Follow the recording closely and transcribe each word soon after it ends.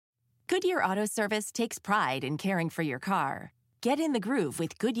Goodyear Auto Service takes pride in caring for your car. Get in the groove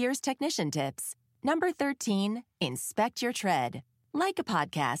with Goodyear's technician tips. Number 13, inspect your tread. Like a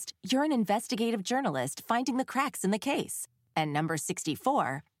podcast, you're an investigative journalist finding the cracks in the case. And number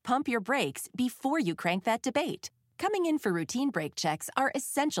 64, pump your brakes before you crank that debate. Coming in for routine brake checks are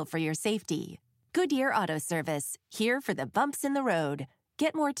essential for your safety. Goodyear Auto Service, here for the bumps in the road.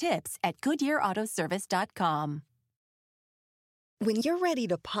 Get more tips at GoodyearAutoservice.com. When you're ready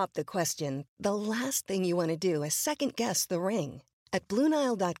to pop the question, the last thing you want to do is second-guess the ring. At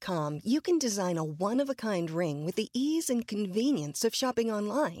BlueNile.com, you can design a one-of-a-kind ring with the ease and convenience of shopping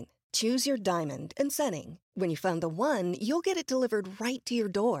online. Choose your diamond and setting. When you find the one, you'll get it delivered right to your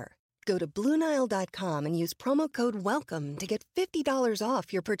door. Go to BlueNile.com and use promo code WELCOME to get $50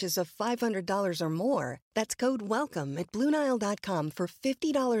 off your purchase of $500 or more. That's code WELCOME at BlueNile.com for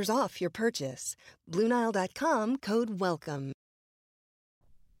 $50 off your purchase. BlueNile.com, code WELCOME.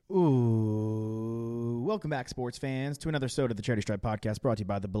 Ooh, welcome back, sports fans, to another SODE of the Charity Stripe podcast, brought to you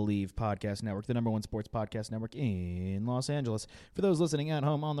by the Believe Podcast Network, the #1 sports podcast network in Los Angeles. For those listening at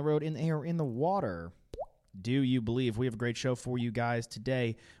home, on the road, in the air, in the water, do you believe? We have a great show for you guys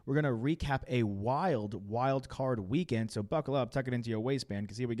today. We're going to recap a wild card weekend, so buckle up, tuck it into your waistband,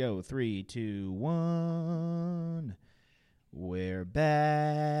 because here we go. 3, 2, 1. We're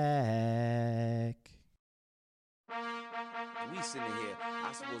back. We sitting here,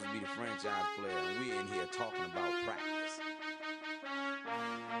 I'm supposed to be the franchise player, and we're in here talking about practice. 5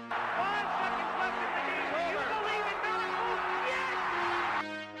 seconds left in the game. Do you believe in miracles? Yes!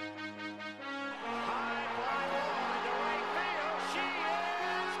 High fly ball into right field. She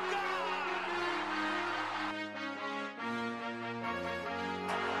is gone!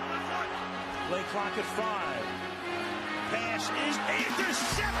 Play clock at 5. Pass is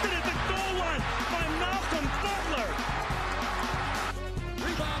intercepted at the goal line by Malcolm Butler.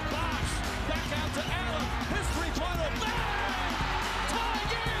 Rebound box. Back out to Allen. His three-pointer. Bang! Tie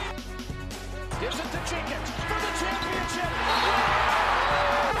game! Gives it to Jenkins for the championship.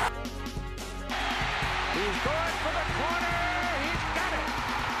 He's going for the corner. He's got it.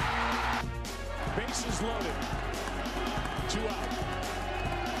 Bases loaded. 2 out.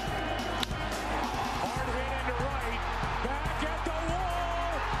 Hard hit into right. Back at the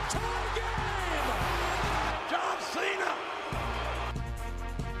wall. Tie game! John Cena!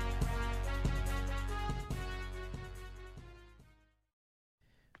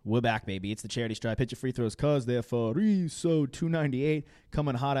 We're back, baby. It's the Charity Stripe. Hit your free throws, cause they're free. So 298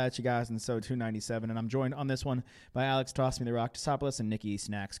 coming hot at you guys, and so 297. And I'm joined on this one by Alex Toss Me the Rock Tosopoulos and Nikki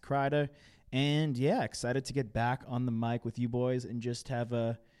Snacks Kreider. And yeah, excited to get back on the mic with you boys and just have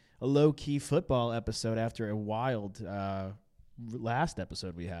a low-key football episode after a wild last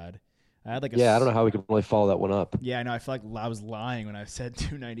episode we had. I had I don't know how we can really follow that one up. Yeah, I know. I feel like I was lying when I said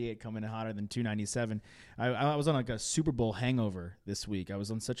 298 coming in hotter than 297. I was on like a Super Bowl hangover this week. I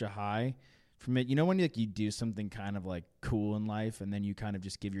was on such a high from it. You know when you do something kind of like cool in life and then you kind of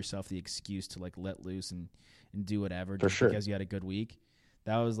just give yourself the excuse to like let loose and do whatever just because you had a good week?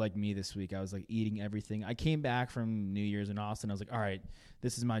 That was like me this week. I was like eating everything. I came back from New Year's in Austin. I was like, all right,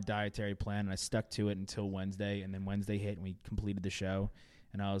 this is my dietary plan. And I stuck to it until Wednesday. And then Wednesday hit and we completed the show.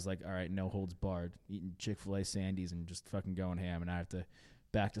 And I was like, all right, no holds barred. Eating Chick-fil-A Sandies and just fucking going ham. And I have to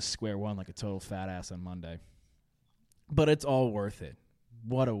back to square one like a total fat ass on Monday. But it's all worth it.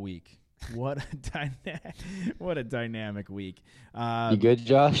 What a week. What a dynamic week. You good,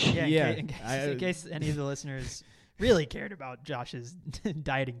 Josh? Yeah. In case any of the listeners really cared about Josh's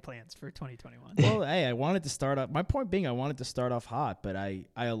dieting plans for 2021. Well, hey, I wanted to start off. My point being, I wanted to start off hot, but I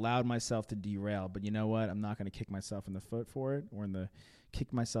allowed myself to derail. But you know what? I'm not going to kick myself in the foot for it, or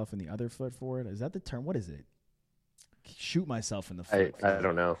kick myself in the other foot for it. Is that the term? What is it? Shoot myself in the foot. I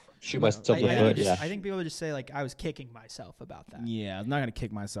don't know. Shoot myself in the foot. I think people would just say like I was kicking myself about that. Yeah, I'm not going to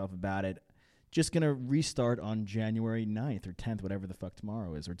kick myself about it. Just going to restart on January 9th or 10th, whatever the fuck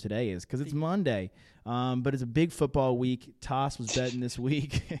tomorrow is or today is, because it's Monday. But it's a big football week. Toss was betting this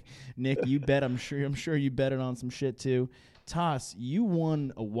week. Nick, you bet. I'm sure you betted on some shit too. Toss, you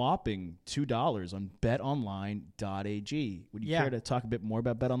won a whopping $2 on betonline.ag. Would you care to talk a bit more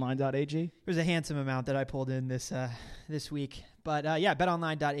about betonline.ag? There's a handsome amount that I pulled in this week. But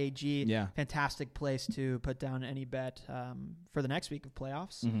betonline.ag, fantastic place to put down any bet for the next week of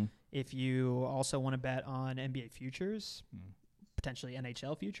playoffs. Mm-hmm. If you also want to bet on NBA futures, potentially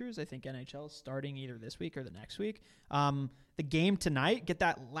NHL futures, I think NHL is starting either this week or the next week. The game tonight, get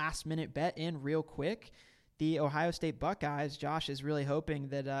that last-minute bet in real quick. The Ohio State Buckeyes, Josh is really hoping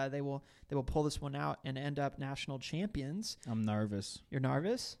that they will pull this one out and end up national champions. I'm nervous. You're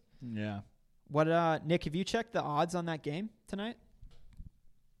nervous? Yeah. What, Nick? Have you checked the odds on that game tonight?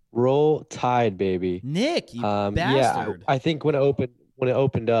 Roll Tide, baby. Nick, you Yeah, bastard. I think when it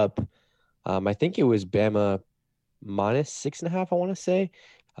opened up, I think it was Bama minus 6.5. I want to say.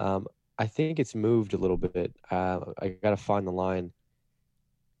 I think it's moved a little bit. I gotta find the line.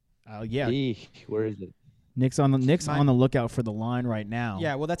 Yeah. Where is it? Nick's on the lookout for the line right now.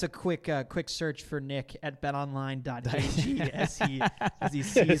 Yeah, well, that's a quick search for Nick at betonline.ag as he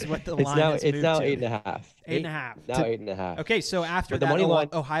sees what the line has moved It's now to. 8.5. 8.5. Now 8.5. Okay, so after the that money line,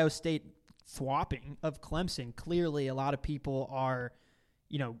 Ohio State swapping of Clemson, clearly a lot of people are,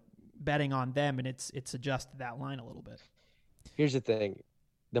 betting on them, and it's adjusted that line a little bit. Here's the thing.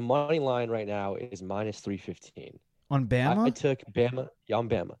 The money line right now is minus 315. On Bama? I took Bama. Yeah, on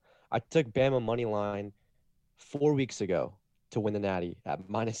Bama. I took Bama money line 4 weeks ago to win the Natty at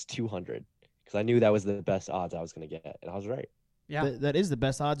minus 200 because I knew that was the best odds I was going to get, and I was right. Yeah, that is the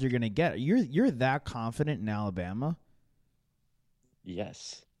best odds you're going to get. You're that confident in Alabama?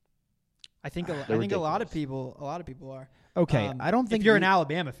 Yes. I think a lot of people are. Okay, I don't think if you're an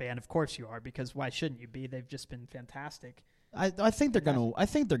Alabama fan, of course you are, because why shouldn't you be? They've just been fantastic. I think they're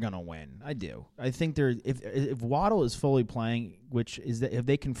gonna win. I do. I think if Waddle is fully playing, which is that, have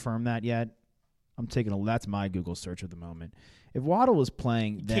they confirmed that yet? I'm taking that's my Google search at the moment. If Waddle is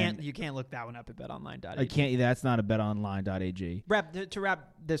playing, you can't look that one up at betonline.ag. I can't. That's not a betonline.ag. To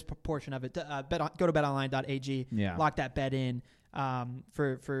wrap this portion of it, go to betonline.ag. Yeah. Lock that bet in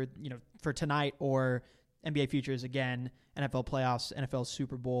for tonight or NBA futures again, NFL playoffs, NFL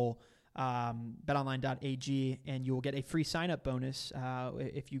Super Bowl. betonline.ag, and you will get a free sign-up bonus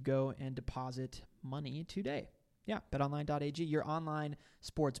if you go and deposit money today. Yeah, betonline.ag, your online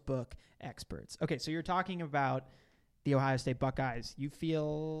sportsbook experts. Okay, so you're talking about the Ohio State Buckeyes. You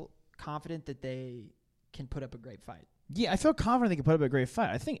feel confident that they can put up a great fight? Yeah, I feel confident they can put up a great fight.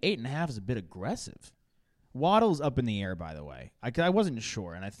 I think 8.5 is a bit aggressive. Waddle's up in the air, by the way. I wasn't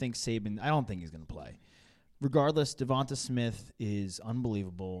sure, and I think Saban, I don't think he's going to play. Regardless, Devonta Smith is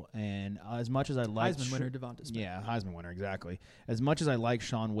unbelievable, and as much as I like Heisman winner Devonta Smith. Yeah, Heisman winner, exactly. As much as I like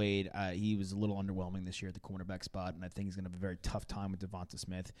Shaun Wade, he was a little underwhelming this year at the cornerback spot, and I think he's going to have a very tough time with Devonta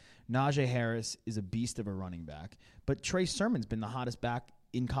Smith. Najee Harris is a beast of a running back, but Trey Sermon's been the hottest back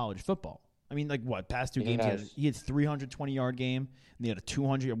in college football. I mean, past two games, he had a 320-yard game, and he had a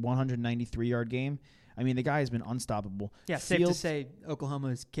 193-yard game. I mean, the guy has been unstoppable. Yeah, safe to say Oklahoma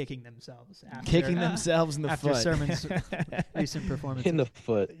is kicking themselves. Kicking themselves in the after foot. After Sermon's recent performance. In the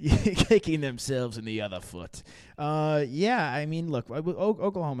foot. Kicking themselves in the other foot. Yeah, I mean, look,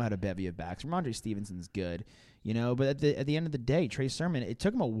 Oklahoma had a bevy of backs. Ramondre Stevenson's good, but at the end of the day, Trey Sermon, it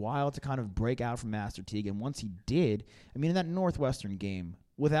took him a while to kind of break out from Master Teague, and once he did, I mean, in that Northwestern game,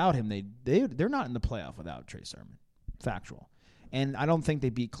 without him, they're not in the playoff without Trey Sermon. Factual. And I don't think they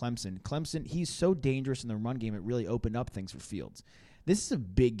beat Clemson. Clemson, he's so dangerous in the run game, it really opened up things for Fields. This is a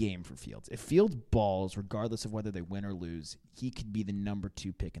big game for Fields. If Fields balls, regardless of whether they win or lose, he could be the number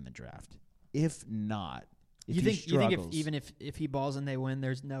 2 pick in the draft. If not, you think if he balls and they win,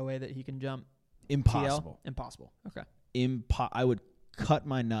 there's no way that he can jump? Impossible. TL? Impossible. Okay. I would cut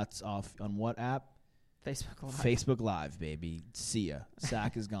my nuts off on what app? Facebook Live. Facebook Live, baby. See ya.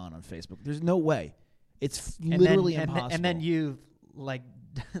 Sack is gone on Facebook. There's no way. It's literally impossible. And then you, like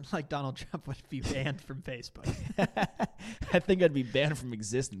Donald Trump, would be banned from Facebook. I think I'd be banned from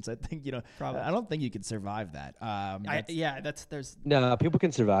existence. I think, Probably. I don't think you could survive that. No, people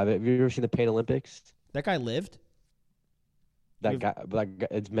can survive it. Have you ever seen the Pain Olympics? That guy lived? That guy,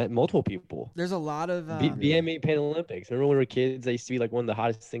 it's met multiple people. There's a lot of BME Pain Olympics. Remember when we were kids? That used to be like one of the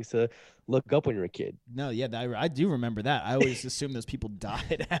hottest things to look up when you were a kid. No, yeah, I do remember that. I always assumed those people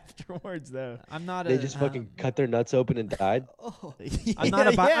died afterwards, though. They just fucking cut their nuts open and died. I'm not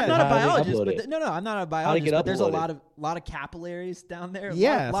a biologist, but I'm not a biologist. But there's a lot of capillaries down there.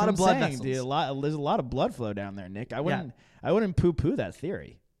 Yeah, a lot of blood vessels. Dude, there's a lot of blood flow down there, Nick. I wouldn't poo-poo that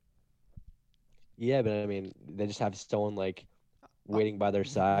theory. Yeah, but I mean, they just have someone waiting by their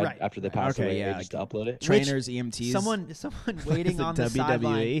side after they pass away, just to upload it. Trainers, EMTs. Someone waiting on the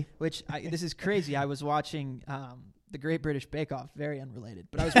sideline. Which this is crazy. I was watching the Great British Bake Off. Very unrelated,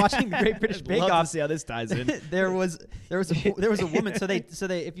 but I was watching the Great British Bake Off. Love to see how this ties in. there was a woman. So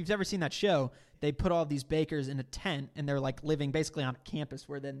they if you've ever seen that show, they put all these bakers in a tent, and they're living basically on a campus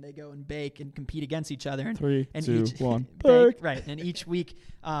where then they go and bake and compete against each other. And 3, 2, 1, bake. Right. And each week,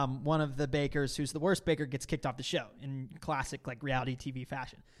 one of the bakers who's the worst baker gets kicked off the show in classic reality TV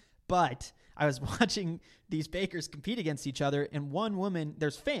fashion. But I was watching these bakers compete against each other, and one woman,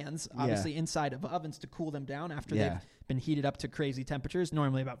 there's fans obviously inside of ovens to cool them down after they've been heated up to crazy temperatures,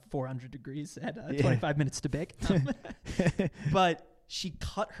 normally about 400 degrees at 25 minutes to bake. But she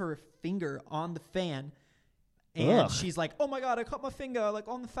cut her finger on the fan And she's like, "Oh my God, I cut my finger like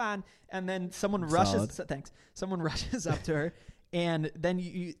on the fan." And then someone rushes. Someone rushes up to her, and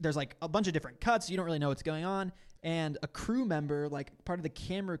then there's like a bunch of different cuts. You don't really know what's going on. And a crew member, like part of the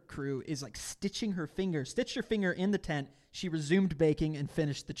camera crew, is like stitched her finger in the tent. She resumed baking and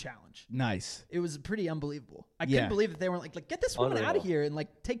finished the challenge. Nice. It was pretty unbelievable. I couldn't believe that they weren't like get this woman out of here and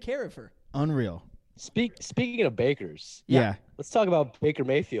like take care of her. Unreal. Speaking of bakers, yeah, let's talk about Baker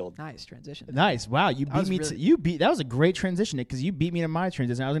Mayfield. Nice transition. Nice. Wow, you beat me. That was a great transition, Nick, because you beat me to my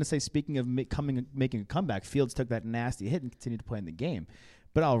transition. I was going to say, speaking of making a comeback, Fields took that nasty hit and continued to play in the game.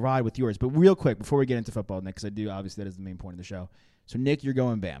 But I'll ride with yours. But real quick, before we get into football, Nick, because I do, obviously, that is the main point of the show. So, Nick, you're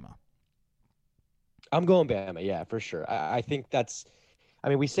going Bama. I'm going Bama, yeah, for sure. I think that's – I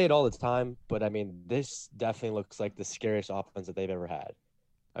mean, we say it all the time, but, I mean, this definitely looks like the scariest offense that they've ever had.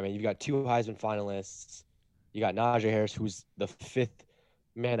 I mean, you've got 2 Heisman finalists. You got Najee Harris, who's the 5th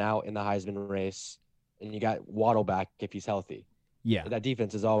man out in the Heisman race. And you got Waddle back if he's healthy. Yeah. That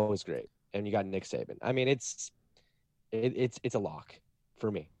defense is always great. And you got Nick Saban. I mean, it's a lock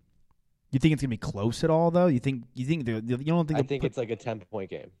for me. You think it's gonna be close at all, though? You don't think? I think it's like a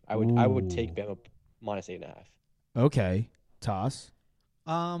 10-point game. I would take Bama minus 8.5. Okay, toss.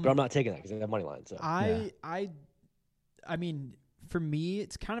 But I'm not taking that because I have money line. So I mean, for me,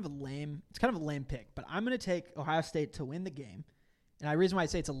 it's kind of a lame pick. But I'm gonna take Ohio State to win the game. And the reason why I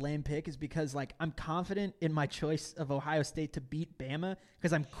say it's a lame pick is because like I'm confident in my choice of Ohio State to beat Bama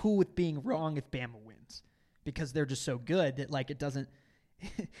because I'm cool with being wrong if Bama wins because they're just so good that like it doesn't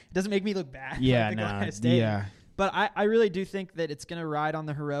make me look bad. Yeah, like no, Ohio State. Yeah. But I really do think that it's going to ride on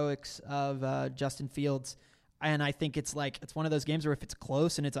the heroics of Justin Fields. And I think it's one of those games where if it's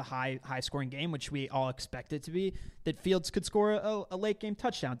close and it's a high scoring game, which we all expect it to be, that Fields could score a late game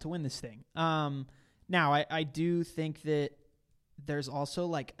touchdown to win this thing. Now, I do think that there's also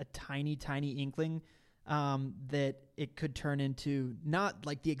like a tiny inkling that it could turn into not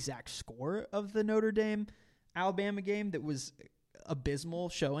like the exact score of the Notre Dame Alabama game that was abysmal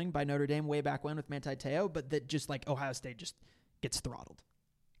showing by Notre Dame way back when with Manti Te'o, but that just like Ohio State just gets throttled.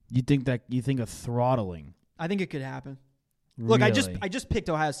 You think a throttling? I think it could happen. Really? Look, I just picked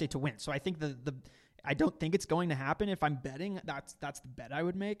Ohio State to win, so I think I don't think it's going to happen. If I'm betting, that's the bet I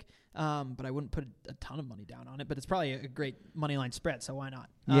would make. But I wouldn't put a ton of money down on it. But it's probably a great money line spread, so why not?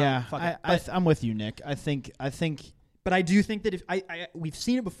 Yeah, I'm with you, Nick. I think. But I do think that if we've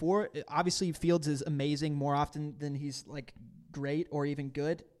seen it before. Obviously, Fields is amazing more often than he's like great or even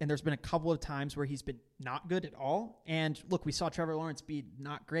good. And there's been a couple of times where he's been not good at all. And look, we saw Trevor Lawrence be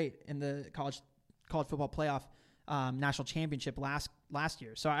not great in the college football playoff national championship last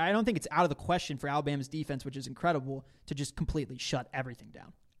year. So I don't think it's out of the question for Alabama's defense, which is incredible, to just completely shut everything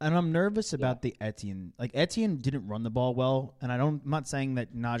down. And I'm nervous about the Etienne. Like, Etienne didn't run the ball well, and I'm not saying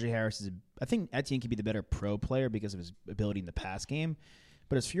that Najee Harris I think Etienne could be the better pro player because of his ability in the pass game.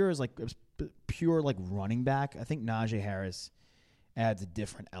 But as pure as pure running back, I think Najee Harris adds a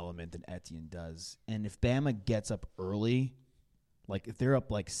different element than Etienne does. And if Bama gets up early, like if they're up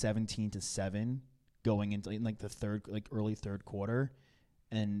 17-7 going into the early third quarter,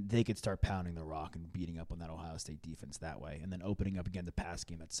 and they could start pounding the rock and beating up on that Ohio State defense that way, and then opening up again the pass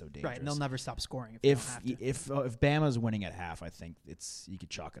game that's so dangerous. Right, and they'll never stop scoring if Bama's winning at half. I think you could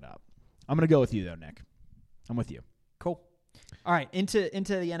chalk it up. I'm gonna go with you though, Nick. I'm with you. Cool. All right, into the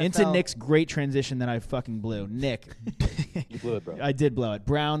NFL. Into Nick's great transition that I fucking blew. Nick, you blew it, bro. I did blow it.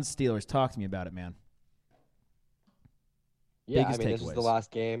 Browns Steelers. Talk to me about it, man. Yeah, this is the last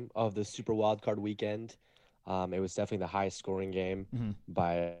game of the Super Wildcard weekend. It was definitely the highest scoring game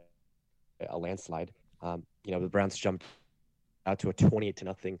by a landslide. The Browns jumped out to a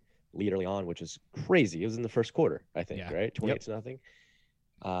 28-0 lead early on, which is crazy. It was in the first quarter, I think, right? 28-0.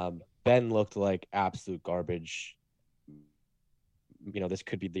 Ben looked like absolute garbage. This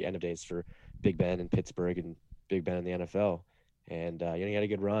could be the end of days for Big Ben in Pittsburgh and Big Ben in the NFL. And he had a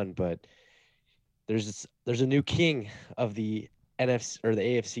good run, but there's a new king of the NFC or the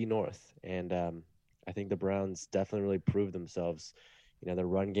AFC North, and I think the Browns definitely really proved themselves. Their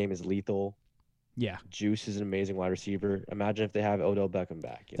run game is lethal. Yeah, Juice is an amazing wide receiver. Imagine if they have Odell Beckham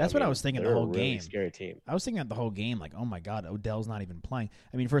back. That's what I was thinking the whole game. Really scary team. I was thinking the whole game, like, oh my God, Odell's not even playing.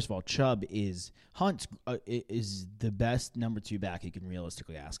 I mean, first of all, Hunt is the best number 2 back you can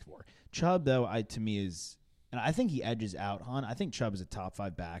realistically ask for. Chubb, though, to me is, and I think he edges out Hunt. I think Chubb is a top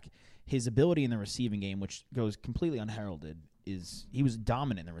 5 back. His ability in the receiving game, which goes completely unheralded, he was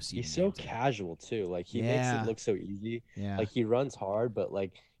dominant in the receiving game. He's so casual too. Like he makes it look so easy. Yeah. Like he runs hard, but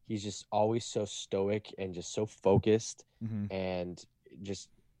he's just always so stoic and just so focused, and just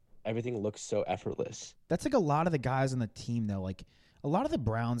everything looks so effortless. That's a lot of the guys on the team though. Like a lot of the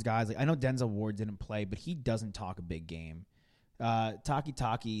Browns guys, like I know Denzel Ward didn't play, but he doesn't talk a big game. Taki,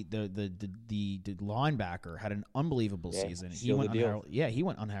 the linebacker, had an unbelievable season. He went he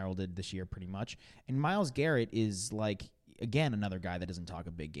went unheralded this year pretty much. And Myles Garrett is like, again, another guy that doesn't talk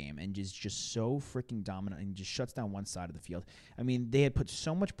a big game and is just so freaking dominant and just shuts down one side of the field. I mean, they had put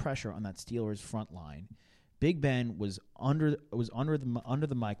so much pressure on that Steelers front line. Big Ben was under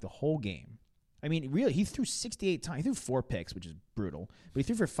the mic the whole game. I mean, really, he threw 68 times. He threw 4 picks, which is brutal, but he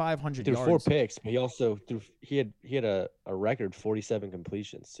threw for 500 yards. He threw 4 picks, but he also threw. He had a record 47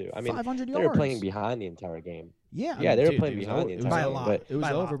 completions too. I mean, 500 they yards. were playing behind the entire game. Yeah, they were playing behind the entire game. But it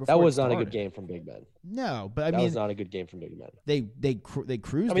was over before that was it not a started. good game from Big Ben. No, but I mean, that was not a good game from Big Ben. They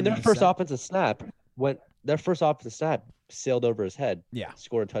cruised. I mean, their first offensive snap sailed over his head. Yeah,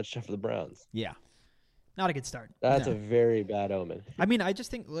 scored a touchdown for the Browns. Yeah. Not a good start. That's a very bad omen. I mean, I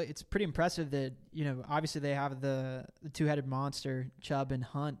just think it's pretty impressive that, obviously they have the two-headed monster, Chubb and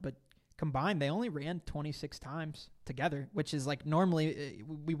Hunt, but combined, they only ran 26 times together, which is like normally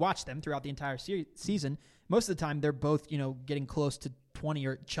we watch them throughout the entire season. Most of the time, they're both, getting close to 20,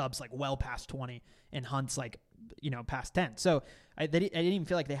 or Chubb's like well past 20, and Hunt's like, past 10. So I didn't even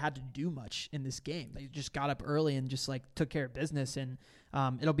feel like they had to do much in this game. They just got up early and just like took care of business, and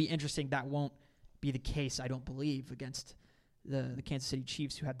it'll be interesting. That won't be the case, I don't believe, against the Kansas City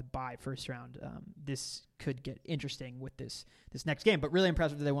Chiefs, who had the bye first round. This could get interesting with this next game, but really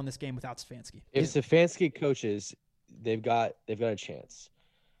impressive that they won this game without Stefanski. If Stefanski coaches, they've got a chance.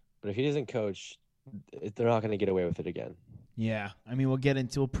 But if he doesn't coach, they're not going to get away with it again. Yeah, I mean, we'll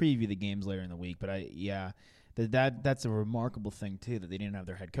preview the games later in the week, but that's a remarkable thing too, that they didn't have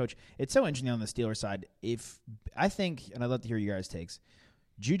their head coach. It's so interesting on the Steelers side. I think, and I'd love to hear you guys' takes.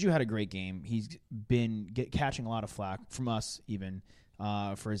 Juju had a great game. He's been catching a lot of flack from us even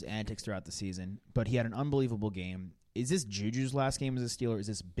for his antics throughout the season, but he had an unbelievable game. Is this Juju's last game as a Steeler, or is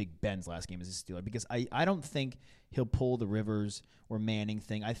this Big Ben's last game as a Steeler? Because I don't think he'll pull the Rivers or Manning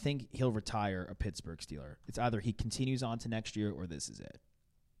thing. I think he'll retire a Pittsburgh Steeler. It's either he continues on to next year or this is it.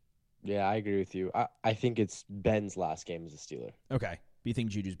 Yeah, I agree with you. I think it's Ben's last game as a Steeler. Okay. But you think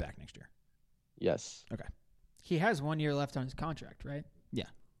Juju's back next year? Yes. Okay. He has 1 year left on his contract, right? Yeah,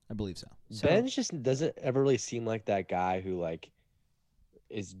 I believe so. Ben just doesn't ever really seem like that guy who like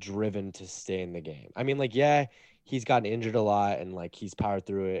is driven to stay in the game. I mean, like, yeah, he's gotten injured a lot and like he's powered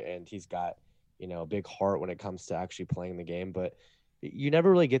through it, and he's got, a big heart when it comes to actually playing the game, but you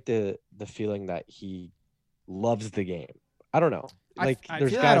never really get the feeling that he loves the game. I don't know. Like,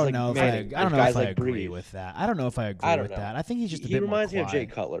 there's guys like Manning. I don't know if I agree with that. I don't know if I agree with that. I think he's just a bit more quiet. He reminds me of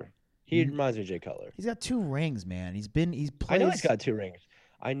Jay Cutler. He reminds me of Jay Cutler. He's got 2 rings, man. He's plays. I know he's got 2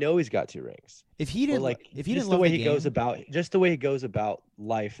 rings. If he didn't, just the way he goes about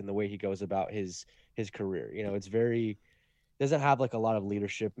life and the way he goes about his career, it's very, doesn't have like a lot of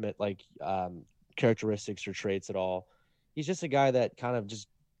leadership characteristics or traits at all. He's just a guy that kind of just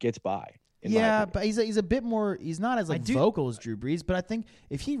gets by. Yeah, but he's a bit more. He's not as vocal as Drew Brees. But I think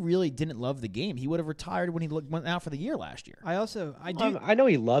if he really didn't love the game, he would have retired when he went out for the year last year. I know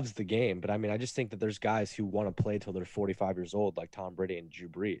he loves the game, but I mean, I just think that there's guys who want to play till they're 45 years old, like Tom Brady and Drew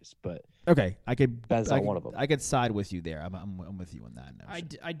Brees. But okay, Ben's not one of them. I could side with you there. I'm with you on that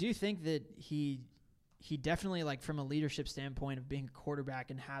notion. I do think that he definitely, like, from a leadership standpoint of being a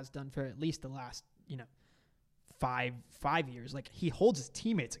quarterback, and has done for at least the last 5 years. Like, he holds his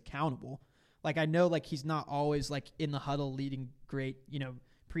teammates accountable. Like, I know, like, he's not always, like, in the huddle leading great,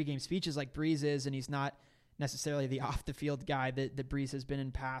 pregame speeches like Brees is, and he's not necessarily the off-the-field guy that Brees has been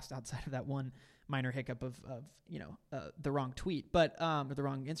in past, outside of that one minor hiccup of the wrong tweet, but or the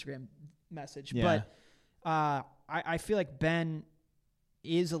wrong Instagram message. Yeah. But I feel like Ben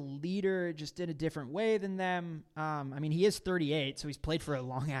is a leader just in a different way than them. I mean, he is 38, so he's played for a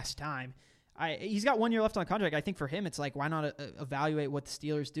long-ass time. He's got 1 year left on contract. I think for him, it's like, why not evaluate what the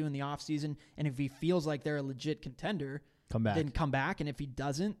Steelers do in the offseason? And if he feels like they're a legit contender, then come back. And if he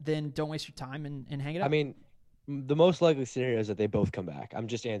doesn't, then don't waste your time and hang it up. I mean, the most likely scenario is that they both come back. I'm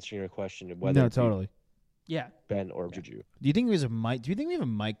just answering your question of whether Ben or Juju. Do you think we have a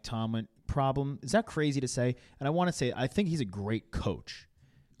Mike Tomlin problem? Is that crazy to say? And I want to say, I think he's a great coach.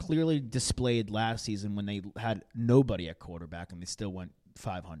 Clearly displayed last season when they had nobody at quarterback and they still went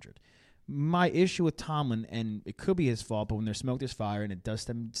 500. My issue with Tomlin, and it could be his fault, but when there's smoke, there's fire, and it does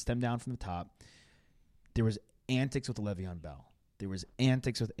stem down from the top. There was antics with Le'Veon Bell. There was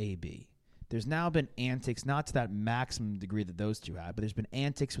antics with AB. There's now been antics, not to that maximum degree that those two had, but there's been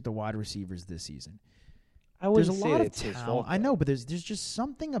antics with the wide receivers this season. There's a lot of talent. I know, but there's just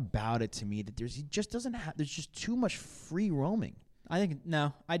something about it to me that he just doesn't have. There's just too much free roaming. I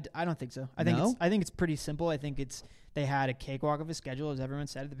don't think so. I think it's pretty simple. I think it's They had a cakewalk of a schedule, as everyone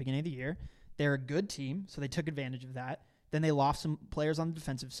said at the beginning of the year. They're a good team, so they took advantage of that. Then they lost some players on the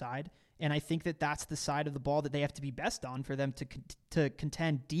defensive side, and I think that that's the side of the ball that they have to be best on for them to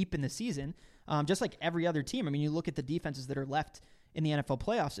contend deep in the season, just like every other team. I mean, you look at the defenses that are left in the NFL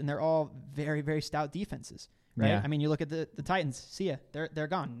playoffs, and they're all very, very stout defenses, right? Yeah. I mean, you look at the Titans, see ya, they're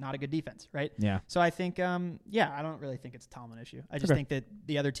gone. Not a good defense, right? Yeah. So I think, I don't really think it's a Tomlin issue. I just think that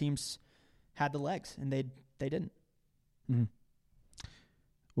the other teams had the legs, and they didn't. Mm-hmm.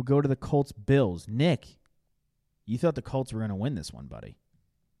 We'll go to the Colts-Bills. Nick, you thought the Colts were going to win this one, buddy.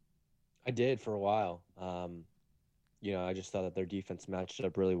 I did for a while. I just thought that their defense matched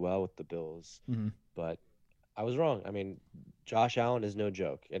up really well with the Bills. Mm-hmm. But I was wrong. I mean, Josh Allen is no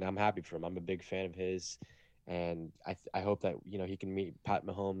joke, and I'm happy for him. I'm a big fan of his, and I hope that, he can meet Pat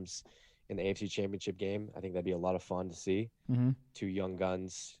Mahomes in the AFC Championship game. I think that'd be a lot of fun to see. Mm-hmm. Two young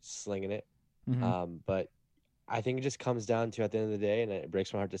guns slinging it. Mm-hmm. But I think it just comes down to, at the end of the day, and it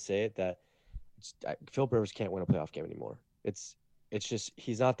breaks my heart to say it, that Philip Rivers can't win a playoff game anymore. It's just,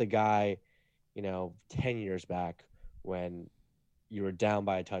 he's not the guy, 10 years back when you were down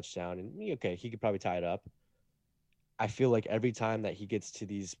by a touchdown and okay, he could probably tie it up. I feel like every time that he gets to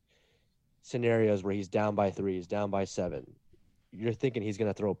these scenarios where he's down by 3, he's down by 7, you're thinking he's going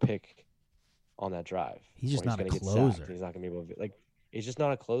to throw a pick on that drive. He's just not a gonna closer. He's not going to be able to, he's just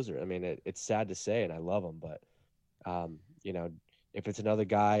not a closer. I mean, it's sad to say, and I love him, but if it's another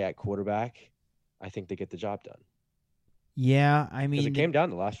guy at quarterback, I think they get the job done. Yeah, I mean, it came down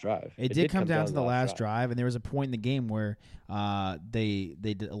to the last drive. It did come down to the last drive, and there was a point in the game where they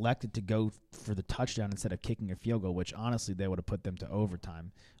elected to go for the touchdown instead of kicking a field goal, which honestly they would have put them to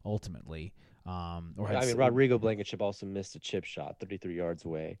overtime ultimately. Rodrigo Blankenship also missed a chip shot 33 yards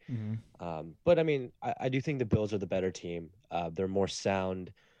away. Mm-hmm. But I mean, I do think the Bills are the better team. They're more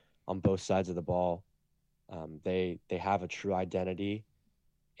sound on both sides of the ball. They have a true identity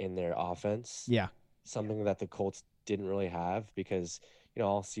in their offense. Yeah, something that the Colts didn't really have, because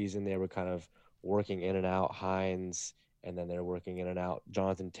all season they were kind of working in and out Hines, and then they're working in and out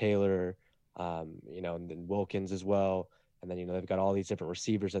Jonathan Taylor, and then Wilkins as well, and then they've got all these different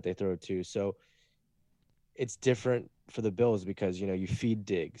receivers that they throw to. So it's different for the Bills because you feed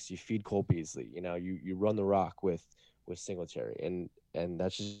Diggs, you feed Cole Beasley, you run the rock with Singletary, and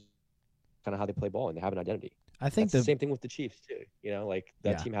that's just kind of how they play ball, and they have an identity. I think that's the same thing with the Chiefs too.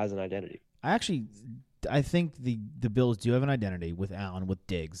 Team has an identity. I think the Bills do have an identity with Allen, with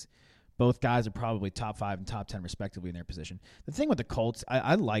Diggs. Both guys are probably top 5 and top 10 respectively in their position. The thing with the Colts,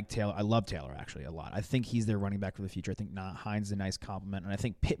 I like Taylor. I love Taylor actually a lot. I think he's their running back for the future. I think Hines is a nice compliment, and I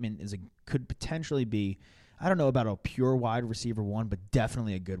think Pittman could potentially be, I don't know about a pure wide receiver 1, but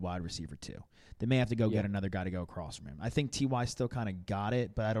definitely a good wide receiver 2. They may have to go get another guy to go across from him. I think T.Y. still kind of got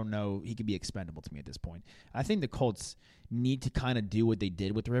it, but I don't know. He could be expendable to me at this point. I think the Colts need to kind of do what they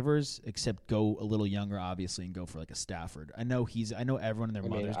did with Rivers, except go a little younger, obviously, and go for like a Stafford. I know everyone and their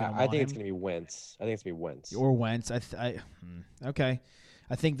mother's going to want I think him. it's going to be Wentz. Or Wentz. Okay.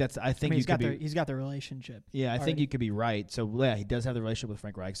 I think he's got the relationship. Yeah, I already. think you could be right. So yeah, he does have the relationship with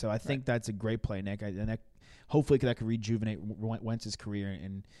Frank Reich. So I think that's a great play, Nick. Hopefully that could rejuvenate Wentz's career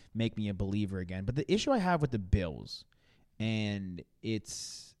and make me a believer again. But the issue I have with the Bills, and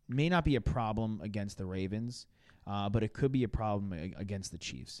it's may not be a problem against the Ravens, but it could be a problem against the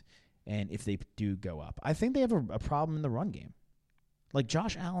Chiefs. And if they do go up, I think they have a problem in the run game. Like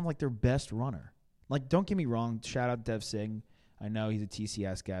Josh Allen, like their best runner. Like, don't get me wrong. Shout out Dev Singh. I know he's a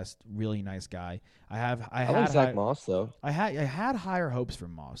TCS guest, really nice guy. I like Zach Moss though. I had higher hopes for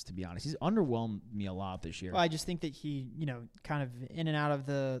Moss, to be honest. He's underwhelmed me a lot this year. Well, I just think that he, kind of in and out of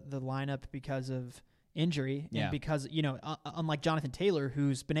the lineup because of injury, and because unlike Jonathan Taylor,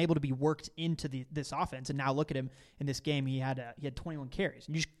 who's been able to be worked into this offense, and now look at him in this game. He had 21 carries,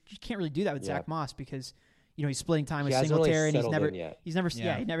 and you can't really do that with Zach Moss because. He's splitting time with Singletary, and he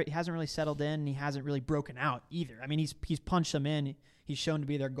hasn't really settled in, and he hasn't really broken out either. I mean, he's punched them in. He's shown to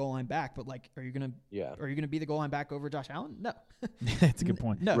be their goal line back, but are you gonna be the goal line back over Josh Allen? No, that's a good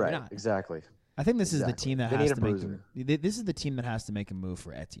point. No, right, not. Exactly. I think this is the team that has to make. This is the team that has to make a move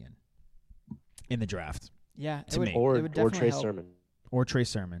for Etienne in the draft. Yeah, or Trey Sermon,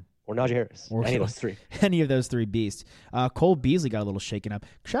 or Najee Harris, any of those three. Any of those three beasts. Cole Beasley got a little shaken up.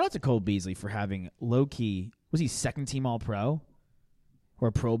 Shout out to Cole Beasley for having low-key, was he second-team All-Pro or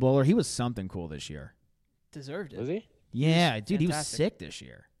a Pro Bowler? He was something cool this year. Deserved it. Was he? Yeah, dude, he was sick this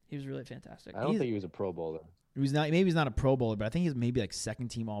year. He was really fantastic. I don't think he was a Pro Bowler. He was not. Maybe he's not a Pro Bowler, but I think he's maybe like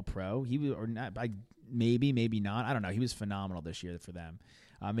second-team All-Pro. He was, or not. Maybe not. I don't know. He was phenomenal this year for them.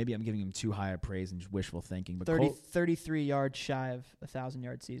 Maybe I'm giving him too high a praise and just wishful thinking. But 33 yards shy of a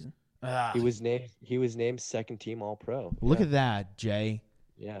 1,000-yard season. He was named second team All Pro. Look at that, Jay.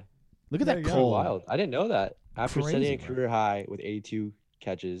 Yeah. Look at that Cole. Wild. I didn't know that. After setting a career bro. high with 82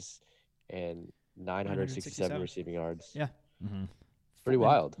 catches and 967 receiving yards. Yeah. Mm-hmm. Pretty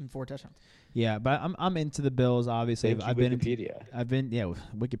wild. And 4 touchdowns. Yeah, but I'm into the Bills. Obviously, I've been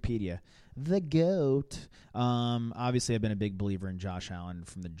Wikipedia, the GOAT. Obviously, I've been a big believer in Josh Allen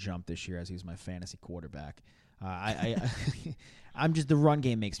from the jump this year, as he's my fantasy quarterback. I'm just, the run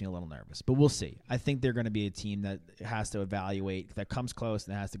game makes me a little nervous, but we'll see. I think they're going to be a team that has to evaluate, that comes close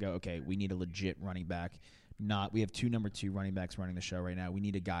and has to go, okay, we need a legit running back. We have 2 number 2 running backs running the show right now. We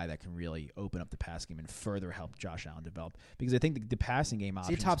need a guy that can really open up the pass game and further help Josh Allen develop, because I think the passing game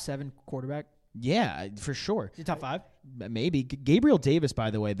options. Is he a top 7 quarterback? Yeah, for sure. Is he top 5? Maybe. Gabriel Davis, by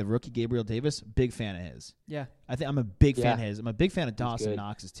the way, the rookie Gabriel Davis, big fan of his. Yeah. I'm a big fan of his. I'm a big fan of Dawson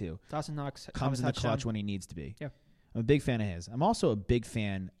Knox's too. Dawson Knox comes in the clutch when he needs to be. Yeah. I'm a big fan of his. I'm also a big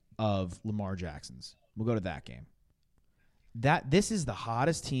fan of Lamar Jackson's. We'll go to that game. This is the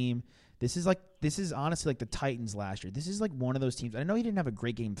hottest team. This is honestly like the Titans last year. This is like one of those teams. I know he didn't have a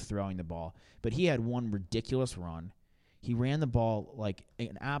great game throwing the ball, but he had one ridiculous run. He ran the ball like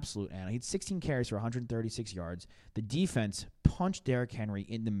an absolute animal. He had 16 carries for 136 yards. The defense punched Derrick Henry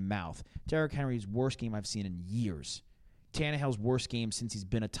in the mouth. Derrick Henry's worst game I've seen in years. Tannehill's worst game since he's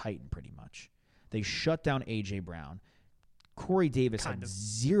been a Titan, pretty much. They shut down A.J. Brown. Corey Davis had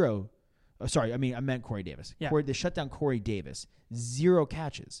zero. Oh, sorry, I meant Corey Davis. Yeah. They shut down Corey Davis. 0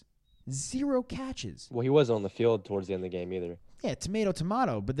 catches. 0 catches. Well, he wasn't on the field towards the end of the game either. Yeah,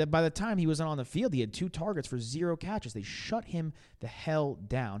 tomato. But then by the time he wasn't on the field, he had 2 targets for 0 catches. They shut him the hell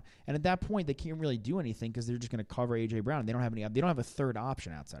down. And at that point, they can't really do anything because they're just going to cover A.J. Brown. They don't have a third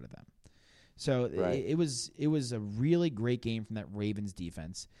option outside of them. So it was a really great game from that Ravens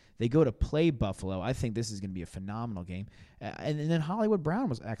defense. They go to play Buffalo. I think this is going to be a phenomenal game. And then Hollywood Brown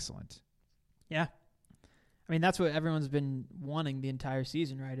was excellent. Yeah. I mean, that's what everyone's been wanting the entire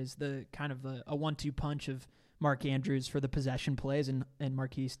season, right? Is the kind of a 1-2 punch of Mark Andrews for the possession plays and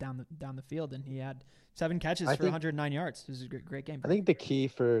Marquise down the field. And he had 7 catches for 109 yards. It was a great game. I think the key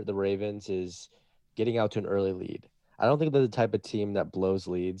for the Ravens is getting out to an early lead. I don't think they're the type of team that blows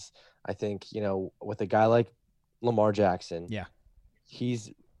leads. I think, with a guy like Lamar Jackson,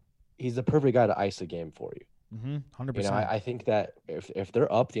 he's the perfect guy to ice a game for you. 100%. I think that if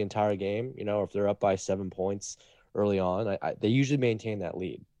they're up the entire game, if they're up by 7 points early on, they usually maintain that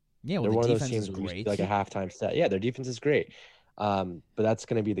lead. Yeah, they're one of those teams great. Like a halftime set. Yeah, their defense is great. But that's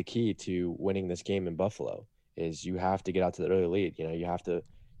going to be the key to winning this game in Buffalo. Is you have to get out to the early lead. You have to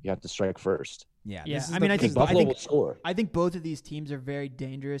strike first. Yeah. I think Buffalo will score. I think both of these teams are very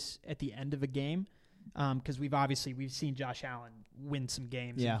dangerous at the end of a game, because we've seen Josh Allen win some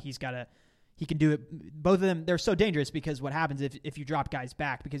games. Yeah, and he can do it. Both of them, they're so dangerous because what happens if you drop guys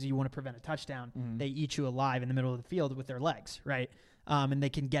back because you want to prevent a touchdown, they eat you alive in the middle of the field with their legs, right? And they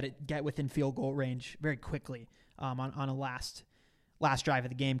can get within field goal range very quickly on a last drive of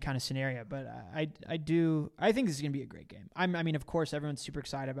the game kind of scenario. But I think this is going to be a great game. Of course, everyone's super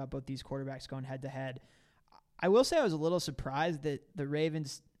excited about both these quarterbacks going head to head. I will say I was a little surprised that the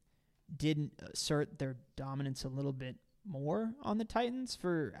Ravens didn't assert their dominance a little bit more on the Titans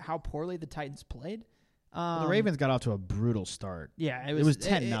for how poorly the Titans played. The Ravens got off to a brutal start. Yeah, it was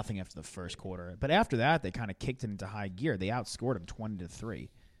 10-0 after the first quarter. But after that, they kind of kicked it into high gear. They outscored them 20-3.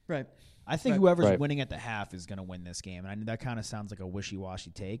 Right. I think whoever's winning at the half is going to win this game. And that kind of sounds like a wishy-washy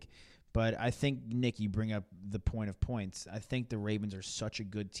take. But I think, Nick, you bring up the point of points. I think the Ravens are such a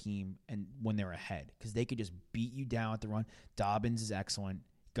good team and when they're ahead because they could just beat you down at the run. Dobbins is excellent.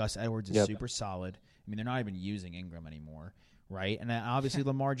 Gus Edwards is super solid. They're not even using Ingram anymore, right? And obviously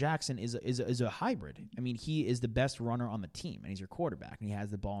Lamar Jackson is a hybrid. He is the best runner on the team, and he's your quarterback, and he has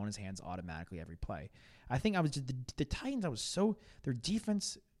the ball in his hands automatically every play. I think the Titans. Their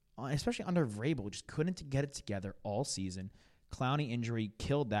defense, especially under Vrabel, just couldn't get it together all season. Clowney injury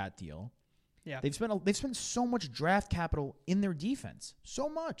killed that deal. Yeah, they've spent so much draft capital in their defense, so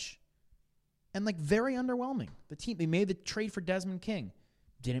much, and very underwhelming. The team they made the trade for Desmond King.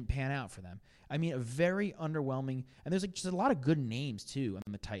 Didn't pan out for them. A very underwhelming, and there's just a lot of good names too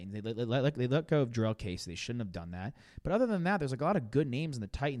on the Titans. They let go of Jarrell Casey. They shouldn't have done that. But other than that, there's a lot of good names in the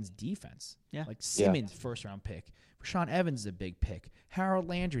Titans defense. Yeah, Simmons, first round pick. Rashawn Evans is a big pick. Harold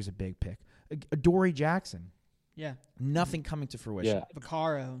Landry's a big pick. Adoree Jackson. Yeah, nothing coming to fruition. Yeah.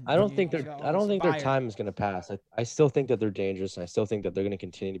 Vaccaro. I don't think their time is going to pass. I still think that they're dangerous, and I still think that they're going to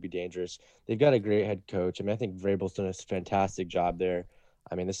continue to be dangerous. They've got a great head coach. I think Vrabel's done a fantastic job there.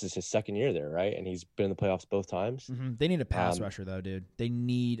 This is his second year there, right? And he's been in the playoffs both times. Mm-hmm. They need a pass rusher, though, dude. They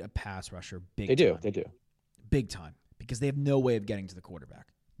need a pass rusher big time. They do. Big time. Because they have no way of getting to the quarterback.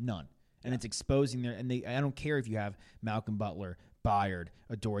 None. And it's exposing their – and I don't care if you have Malcolm Butler, Byard,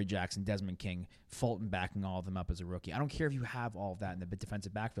 Adoree Jackson, Desmond King, Fulton backing all of them up as a rookie. I don't care if you have all of that in the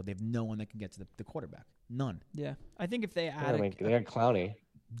defensive backfield. They have no one that can get to the quarterback. None. Yeah. I think if they add they got Clowney.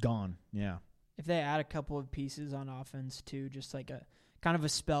 Gone. Yeah. If they add a couple of pieces on offense too, just like a kind of a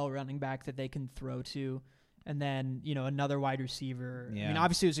spell running back that they can throw to, and then, another wide receiver. Yeah. I mean,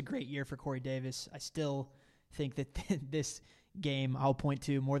 obviously it was a great year for Corey Davis. I still think that this game I'll point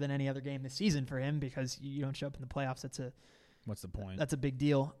to more than any other game this season for him, because you don't show up in the playoffs. What's the point? That's a big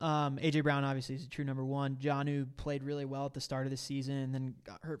deal. A.J. Brown obviously is a true number one. Jonnu played really well at the start of the season and then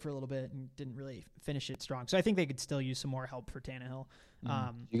got hurt for a little bit and didn't really finish it strong. So I think they could still use some more help for Tannehill.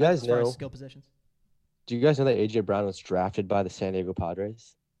 You guys as far know as skill positions. Do you guys know that A.J. Brown was drafted by the San Diego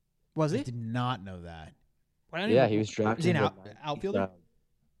Padres? Was I he? did not know that. Yeah, he was drafted. Is he an outfielder? Round.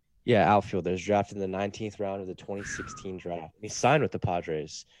 Yeah, outfielder. He was drafted in the 19th round of the 2016 draft. He signed with the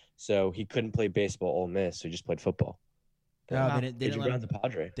Padres, so he couldn't play baseball Ole Miss, so he just played football. They didn't let him,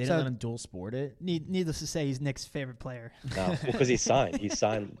 Padre. They didn't let him dual sport it? Needless to say, he's Nick's favorite player. No, because he signed.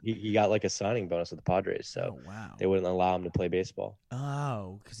 He got like a signing bonus with the Padres, so they wouldn't allow him to play baseball.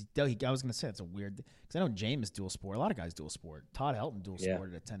 Oh, because I was going to say, it's a weird – because I know James dual sport. A lot of guys dual sport. Todd Helton dual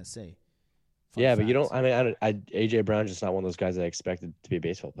sported at Tennessee. Fun but fact. you don't – I mean, A.J. Brown's just not one of those guys that I expected to be a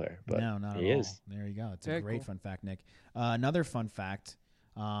baseball player. But no, not he at all. is. There you go. It's Very a great cool. fun fact, Nick. Another fun fact –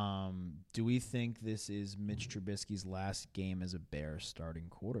 do we think this is Mitch Trubisky's last game as a Bears starting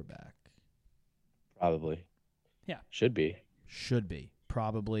quarterback? Probably. Yeah. Should be. Should be.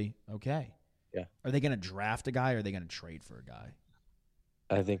 Probably. Okay. Yeah. Are they going to draft a guy or are they going to trade for a guy?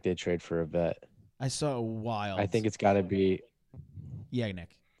 I think they trade for a vet. I saw a wild. I think it's got to be. Yeah,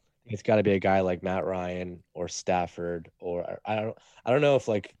 Nick. It's got to be a guy like Matt Ryan or Stafford, or I don't know if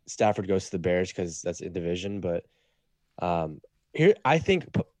like Stafford goes to the Bears because that's in division, but here, I think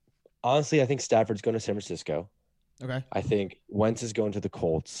Stafford's going to San Francisco. Okay. I think Wentz is going to the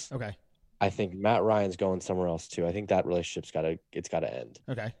Colts. Okay. I think Matt Ryan's going somewhere else too. I think that relationship's got to end.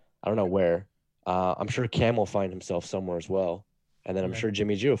 Okay. I don't know where. I'm sure Cam will find himself somewhere as well, and then I'm sure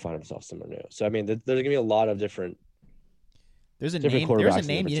Jimmy G will find himself somewhere new. So I mean, there's going to be a lot of different. There's a different name. There's a quarterbacks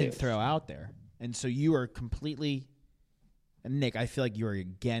name you didn't teams. throw out there, and so you are completely. And Nick, I feel like you are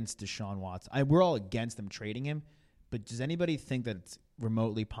against Deshaun Watson. We're all against them trading him, but does anybody think that it's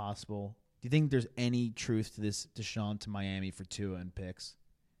remotely possible? Do you think there's any truth to this Deshaun to Miami for Tua and picks,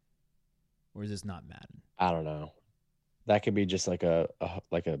 or is this not Madden? I don't know. That could be just like a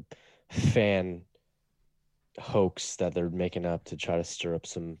fan hoax that they're making up to try to stir up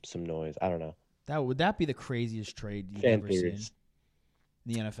some noise. I don't know. Would that be the craziest trade you've Fan ever theories.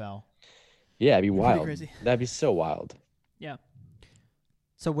 seen in the NFL? Yeah, it'd be Pretty wild. crazy. That'd be so wild. Yeah.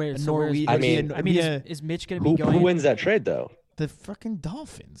 So where's Norway- is Mitch going to be going? Who wins that trade though? The fucking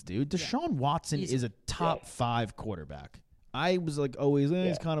Dolphins, dude. Deshaun Watson is a top 5 quarterback. I was like always,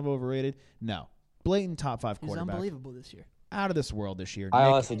 he's kind of overrated. No. Blatant top 5 He's quarterback. unbelievable this year. Out of this world this year. I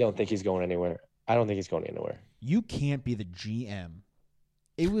Nick, honestly don't think he's going anywhere. I don't think he's going anywhere. you can't be the GM.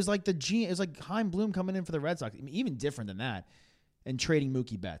 It was like it was like Chaim Bloom coming in for the Red Sox. I mean, even different than that, and trading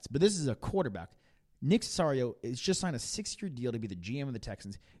Mookie Betts. But this is a quarterback. Nick Casario is just signed a 6-year deal to be the GM of the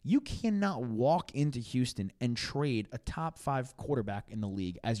Texans. You cannot walk into Houston and trade a top 5 quarterback in the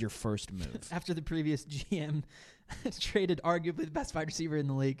league as your first move. After the previous GM traded arguably the best wide receiver in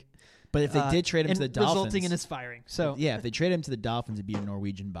the league. But if they did trade him to the Dolphins, resulting in his firing. So yeah, if they traded him to the Dolphins, it'd be a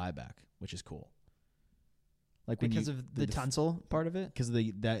Norwegian buyback, which is cool. Like because of the Tunsil part of it. Because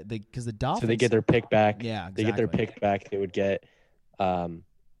the Dolphins. So they get their pick back. Yeah, exactly. They get their pick back. They would get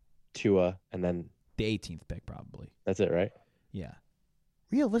Tua, and then the 18th pick probably. That's it, right? Yeah.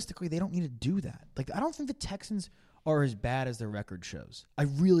 Realistically, they don't need to do that. Like, I don't think the Texans are as bad as their record shows. I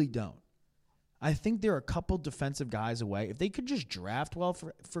really don't. I think they're a couple defensive guys away. If they could just draft well,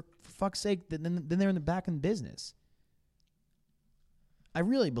 for fuck's sake, then they're in the back in business. I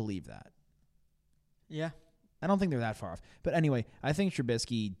really believe that. Yeah. I don't think they're that far off. But anyway, I think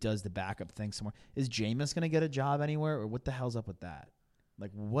Trubisky does the backup thing somewhere. Is Jameis going to get a job anywhere, or what the hell's up with that? Like,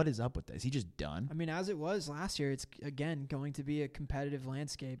 what is up with that? Is he just done? I mean, as it was last year, it's, again, going to be a competitive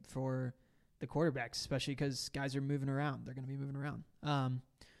landscape for the quarterbacks, especially because guys are moving around. They're going to be moving around.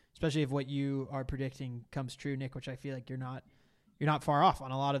 Especially if what you are predicting comes true, Nick, which I feel like you're not far off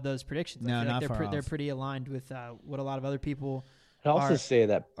on a lot of those predictions. No, I feel not like far off. They're pretty aligned with what a lot of other people I'd also say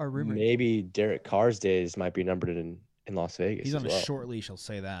that are rumored. maybe Derek Carr's days might be numbered in Las Vegas. He's on as a well. short leash. I'll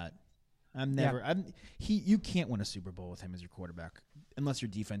say that. You can't win a Super Bowl with him as your quarterback unless your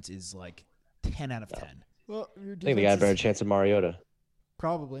defense is like 10 out of 10. Well, I think they got a better chance of Mariota.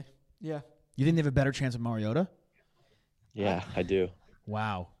 Probably. Yeah. You think they have a better chance of Mariota? Yeah, I do.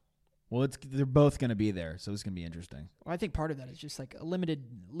 Wow. Well, they're both going to be there, so it's going to be interesting. Well, I think part of that is just like a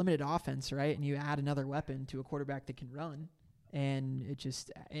limited offense, right? And you add another weapon to a quarterback that can run, and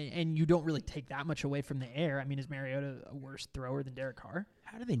and you don't really take that much away from the air. I mean, is Mariota a worse thrower than Derek Carr?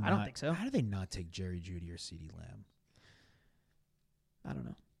 How do they not? I don't think so. How do they not take Jerry Jeudy or CeeDee Lamb? I don't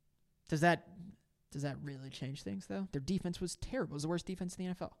know. Does that really change things, though? Their defense was terrible. It was the worst defense in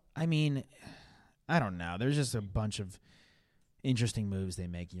the NFL. I mean, I don't know. There's just a bunch of interesting moves they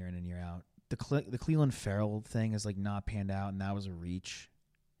make year in and year out. The Cleveland Farrell thing is like not panned out, and that was a reach.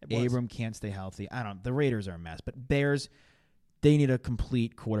 Abram can't stay healthy. The Raiders are a mess, but Bears, they need a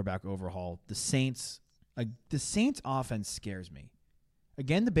complete quarterback overhaul. The Saints offense scares me.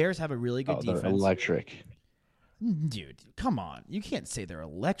 Again, the Bears have a really good defense. They're electric. Dude, come on. You can't say they're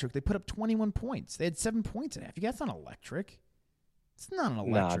electric. They put up 21 points. They had 7 points in half. That's not electric. It's not an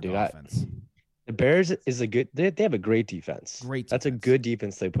electric offense. The Bears is a good. They have a great defense. That's a good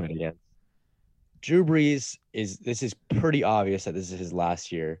defense they put against. Drew Brees this is pretty obvious that this is his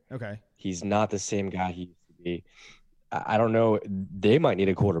last year. Okay. He's not the same guy he used to be. I don't know. They might need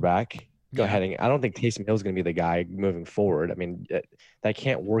a quarterback. Go ahead. I don't think Taysom Hill is going to be the guy moving forward. I mean, that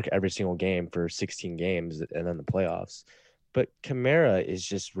can't work every single game for 16 games and then the playoffs. But Kamara is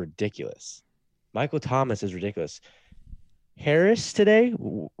just ridiculous. Michael Thomas is ridiculous. Harris today,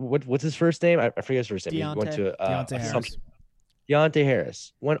 what's his first name? I forget his first name. Deontay. He went to Deontay Harris. Deontay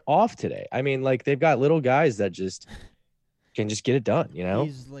Harris went off today. I mean, like, they've got little guys that just can just get it done, you know?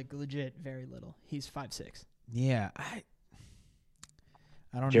 He's like legit very little. He's 5'6". Yeah, I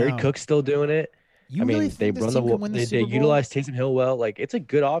don't know. Jared Cook's still doing it. They utilize Taysom Hill well. Like, it's a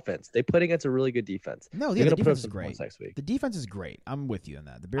good offense. They put against a really good defense. No, they're the going to put up defense is some great. points next week. The defense is great. I'm with you on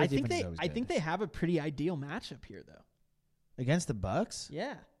that. The Bears defense is always good. I think they have a pretty ideal matchup here, though. Against the Bucs?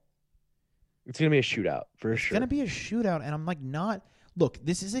 Yeah. It's going to be a shootout for sure. It's going to be a shootout, and I'm like not. Look,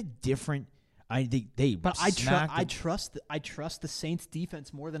 this is a different. I trust the Saints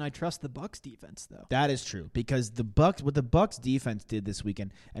defense more than I trust the Bucs defense, though. That is true, because what the Bucs defense did this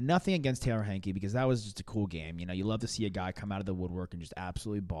weekend, and nothing against Taylor Heinicke, because that was just a cool game. You know, you love to see a guy come out of the woodwork and just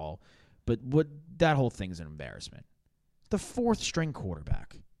absolutely ball. But that whole thing is an embarrassment. The fourth string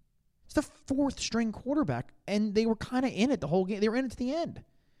quarterback. It's the fourth string quarterback, and they were kind of in it the whole game. They were in it to the end.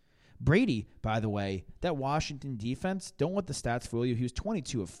 Brady, by the way, that Washington defense, don't let the stats fool you. He was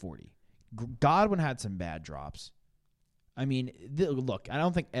 22 of 40. Godwin had some bad drops. I mean, look, I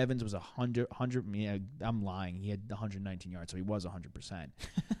don't think Evans was 100. Yeah, I'm lying. He had 119 yards, so he was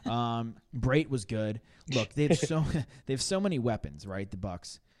 100%. Brait was good. Look, they have so many weapons, right? The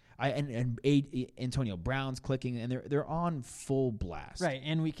Bucs. Antonio Brown's clicking, and they're on full blast. Right,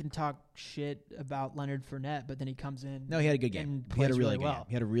 and we can talk shit about Leonard Fournette, but then he comes in. No, he had a good game. He had a really good game.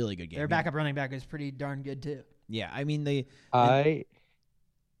 He had a really good game. Their backup running back is pretty darn good too. Yeah, I mean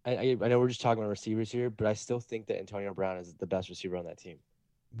I know we're just talking about receivers here, but I still think that Antonio Brown is the best receiver on that team.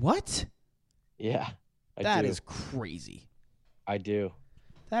 What? Yeah, that is crazy. I do.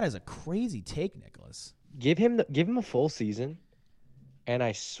 That is a crazy take, Nicholas. Give him a full season, and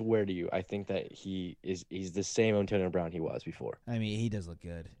I swear to you, I think that he's the same Antonio Brown he was before. I mean, he does look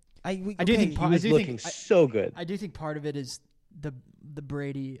good. I do think he was looking so good. I do think part of it is the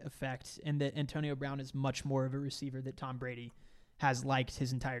Brady effect, and that Antonio Brown is much more of a receiver that Tom Brady has liked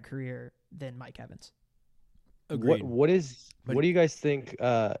his entire career than Mike Evans. Agreed. What do you guys think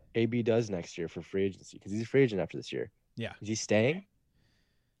AB does next year for free agency? Because he's a free agent after this year. Yeah. Is he staying?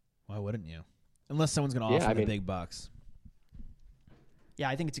 Why wouldn't you? Unless someone's going to offer the big bucks. Yeah,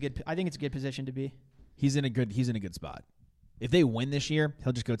 I think it's a good position to be. He's in a good spot. If they win this year,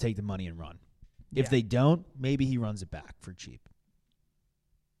 he'll just go take the money and run. If they don't, maybe he runs it back for cheap.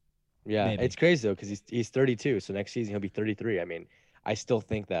 Yeah, maybe. It's crazy though because he's 32, so next season he'll be 33. I mean, I still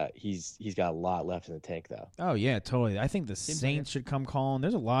think that he's got a lot left in the tank though. Oh yeah, totally. I think the Saints should come calling.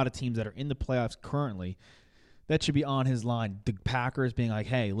 There's a lot of teams that are in the playoffs currently that should be on his line. The Packers being like,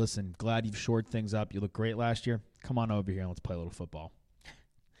 "Hey, listen, glad you've shored things up. You look great last year. Come on over here and let's play a little football."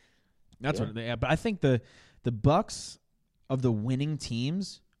 That's what. But I think the Bucs of the winning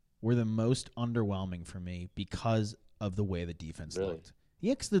teams were the most underwhelming for me because of the way the defense looked.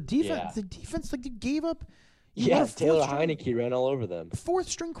 Yeah, because the defense, like, you gave up. Taylor Heinicke ran all over them. Fourth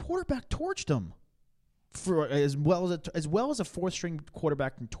string quarterback torched them. For as well as a fourth string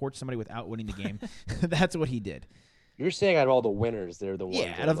quarterback can torch somebody without winning the game. That's what he did. You're saying out of all the winners, they're the ones.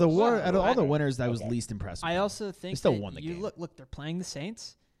 Yeah, out of all the winners, that was least impressive. I also think they still won the game. Look, they're playing the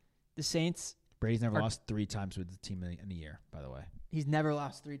Saints. The Saints. Brady's never lost 3 times with the team in a year. By the way, he's never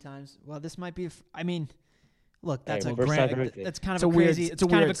lost 3 times. Well, this might be. Look, that's Hey, a first time for everything. that's kind of It's a a weird- crazy. it's It's a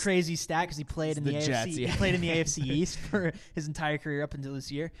kind of weird- a crazy stat because he played in the AFC. Jets, yeah. He played in the AFC East for his entire career up until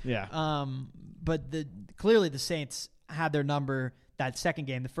this year. Yeah. But clearly the Saints had their number that second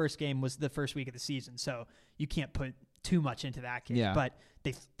game. The first game was the first week of the season, so you can't put too much into that game. Yeah. But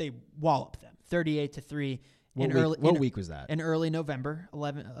they walloped them 38-3 What week was that? in early November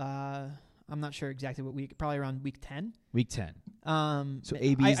 11. I'm not sure exactly what week. Probably around week 10. Week 10. So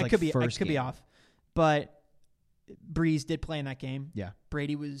AB is I like could be first I could be game. off, but Breeze did play in that game. Yeah.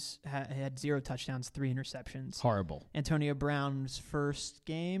 Brady had 0 touchdowns, 3 interceptions. Horrible. Antonio Brown's first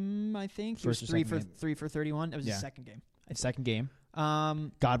game, I think, he was First or 3 second for game? 3 for 31. It was Yeah. his second game. Second game.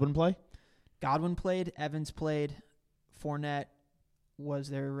 Um, Godwin play? Godwin played. Evans played. Fournette was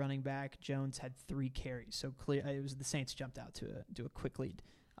their running back. Jones had 3 carries. So clear. It was the Saints jumped out to a quick lead.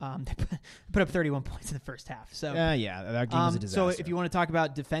 They put up 31 points in the first half. So Yeah, that game was a disaster. So if you want to talk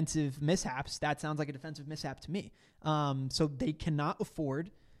about defensive mishaps, that sounds like a defensive mishap to me. So they cannot afford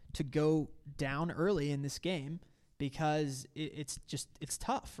to go down early in this game because it's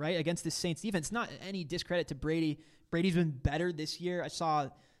tough, right? Against this Saints defense. Not any discredit to Brady. Brady's been better this year. I saw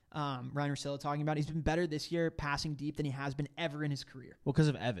Ryan Russillo talking about it. He's been better this year passing deep than he has been ever in his career. Well, because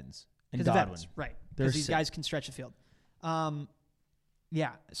of Evans and Because of Godwin. Evans, right. They're Because these sick. guys can stretch the field.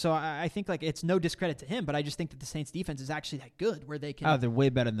 Yeah, so I think like it's no discredit to him, but I just think that the Saints defense is actually that good where they can Oh, they're way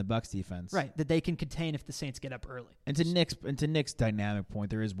better than the Bucks defense. right, that they can contain if the Saints get up early. And to Nick's dynamic point,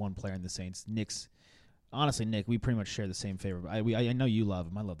 there is one player in the Saints. Honestly, Nick, we pretty much share the same favorite. I know you love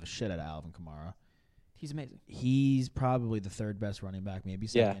him. I love the shit out of Alvin Kamara. He's amazing. He's probably the third best running back, maybe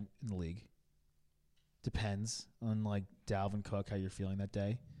second in the league. Depends on like Dalvin Cook, how you're feeling that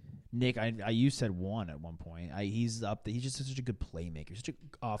day. Nick, you said 1 at one point. He's up. He's just such a good playmaker, such an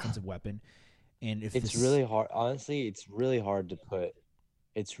offensive weapon. And if It's really hard. Honestly, it's really hard to put.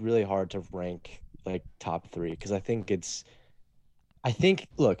 It's really hard to rank like top 3 because I think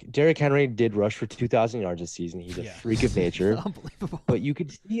look, Derrick Henry did rush for 2,000 yards this season. He's a freak of nature. Unbelievable. But you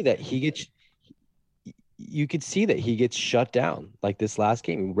could see that he gets shut down like this last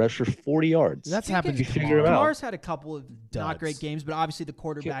game. He rushed for 40 yards. That's happened to You figure him out. Kamara's had a couple of not great games, but obviously the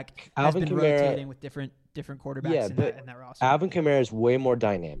quarterback has Alvin been Kamara- rotating with different quarterbacks in that roster. Alvin Kamara is way more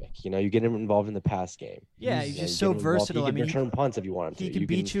dynamic. You get him involved in the pass game. He's just so versatile. He can return punts if you want him to. He can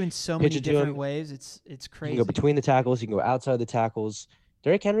beat you in so pitch many it to different him. ways. It's You crazy. can go between the tackles. You can go outside the tackles.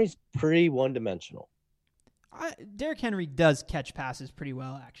 Derrick Henry's pretty one-dimensional. Derrick Henry does catch passes pretty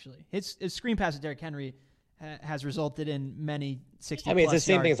well, actually. His screen pass to Derrick Henry has resulted in many 60. I mean, it's the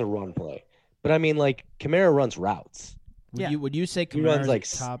same yards. thing as a run play. But I mean, like Kamara runs routes. Would you say He runs Kamara's like a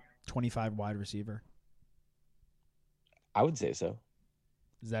top 25 wide receiver? I would say so.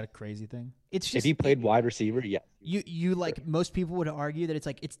 Is that a crazy thing? It's just If he played wide receiver, yeah. you like most people would argue that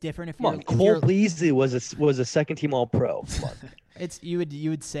it's different if Come you're on, if Cole you're- Beasley was a second-team All-Pro. Come on. It's you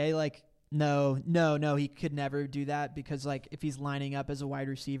would say like no, he could never do that because like if he's lining up as a wide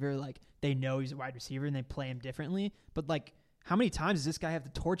receiver, like they know he's a wide receiver and they play him differently. But like how many times does this guy have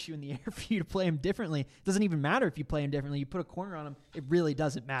to torch you in the air for you to play him differently? It doesn't even matter if you play him differently. You put a corner on him, it really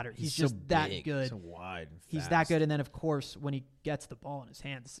doesn't matter. He's so just that big, good. so wide and He's fast. that good. And then of course when he gets the ball in his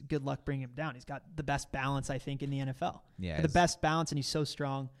hands, good luck bringing him down. He's got the best balance I think in the NFL. Yeah, the best balance, and he's so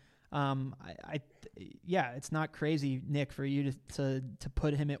strong. It's not crazy, Nick, for you to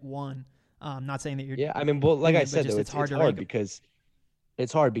put him at 1. Not saying that you're. Yeah, I mean, well, like I but said, just though, it's it's hard to hard rank him.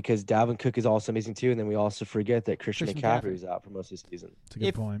 because Dalvin Cook is also amazing too, and then we also forget that Christian McCaffrey is out for most of the season. That's a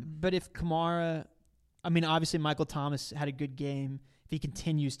good point. But if Kamara, I mean, obviously Michael Thomas had a good game. If he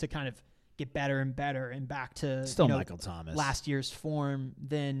continues to kind of get better and better and back to Michael Thomas last year's form,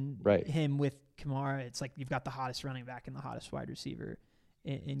 then Right. him with Kamara, it's like you've got the hottest running back and the hottest wide receiver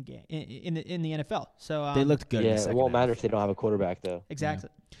in the NFL. So They looked good. in Yeah, the it second won't half. matter if they don't have a quarterback though. exactly.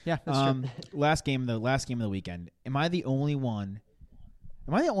 Yeah, that's true. Last game of the weekend. Am I the only one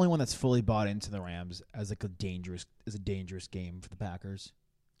that's fully bought into the Rams as like a dangerous game for the Packers?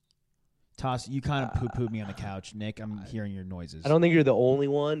 Toss, you kind of poo-pooed me on the couch, Nick. I'm hearing your noises. I don't think you're the only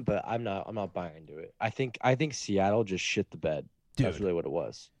one, but I'm not buying into it. I think Seattle just shit the bed. That's Dude. really what it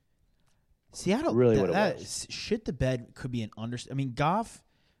was. Seattle Really what it that was. shit the bed could be an I mean, Goff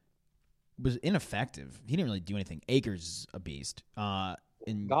was ineffective. He didn't really do anything. Akers is a beast.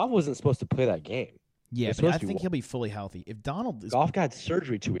 And Goff wasn't supposed to play that game. yeah, He's but I supposed to be think he'll be fully healthy. If Donald is Goff got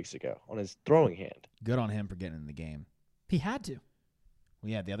surgery 2 weeks ago on his throwing hand. good on him for getting in the game. He had to.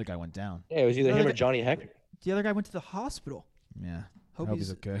 Well, yeah, the other guy went down. Yeah, it was either No, him or they- Johnny Hecker. The other guy went to the hospital. Yeah. Hope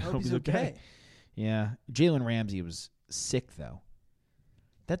he's okay. Hope he's okay. Yeah. Jalen Ramsey was sick, though.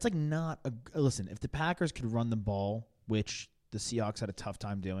 That's like not a. Listen, if the Packers could run the ball, which the Seahawks had a tough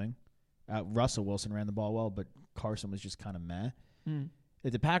time doing, Russell Wilson ran the ball well, but Carson was just kind of meh. Mm.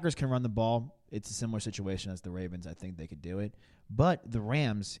 If the Packers can run the ball, it's a similar situation as the Ravens. I think they could do it. But the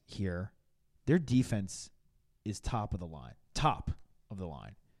Rams here, their defense is top of the line. Top of the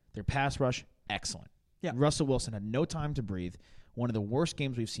line. Their pass rush, excellent. Yeah. Russell Wilson had no time to breathe. One of the worst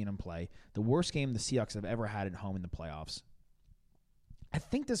games we've seen him play. The worst game the Seahawks have ever had at home in the playoffs. I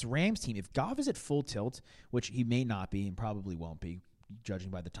think this Rams team, if Goff is at full tilt, which he may not be and probably won't be, judging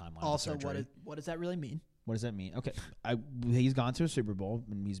by the timeline. Also, of the surgery. what does that really mean? What does that mean? Okay, he's gone to a Super Bowl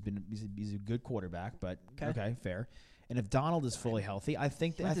and he's a good quarterback, but okay, fair. And if Donald is fully healthy, I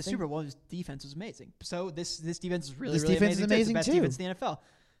think that the Super Bowl, his defense was amazing. So this defense is really this defense is amazing it's the best defense in the NFL.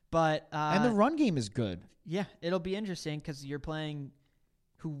 But and the run game is good. Yeah, it'll be interesting because you're playing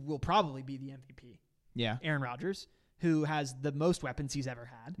who will probably be the MVP. Yeah, Aaron Rodgers, who has the most weapons he's ever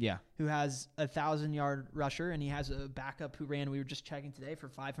had. Yeah, who has a 1,000-yard rusher, and he has a backup who ran. We were just checking today for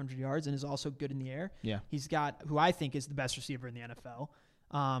 500 yards, and is also good in the air. Yeah, he's got who I think is the best receiver in the NFL.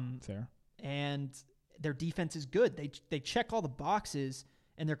 Fair. And their defense is good. They check all the boxes,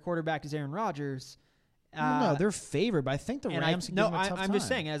 and their quarterback is Aaron Rodgers. No, they're favored, but I think the Rams can give them a tough time. I'm just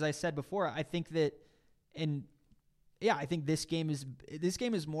saying, as I said before, I think that, I think this game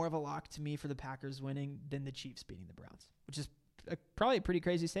is more of a lock to me for the Packers winning than the Chiefs beating the Browns, which is probably a pretty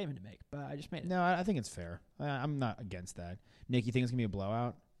crazy statement to make, but I just made it. No, I think it's fair. I'm not against that. Nick, you think it's gonna be a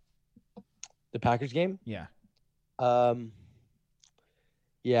blowout? The Packers game? Yeah.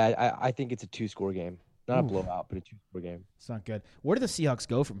 Yeah, I think it's a 2-score game. Not a blowout, but a 2-score game. It's not good. Where do the Seahawks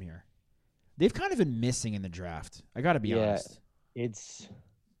go from here? They've kind of been missing in the draft. I got to be honest. It's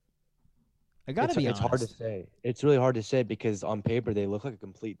honest. hard to say. It's really hard to say because on paper they look like a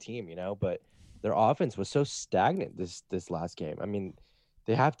complete team, but their offense was so stagnant this last game. I mean,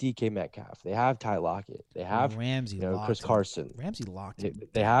 they have DK Metcalf, they have Ty Lockett, they have Ramsey, Chris Carson. Ramsey locked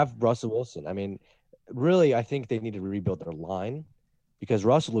it. They have Russell Wilson. I mean, really, I think they need to rebuild their line because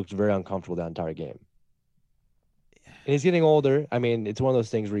Russell looked very uncomfortable that entire game. And he's getting older. I mean, it's one of those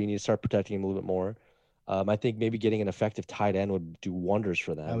things where you need to start protecting him a little bit more. I think maybe getting an effective tight end would do wonders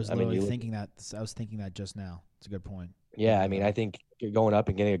for them. I was thinking that just now. It's a good point. Yeah, I mean, I think going up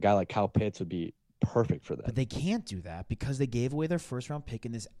and getting a guy like Kyle Pitts would be perfect for them. But they can't do that because they gave away their first-round pick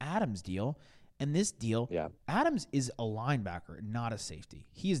in this Adams deal. And this deal, Adams is a linebacker, not a safety.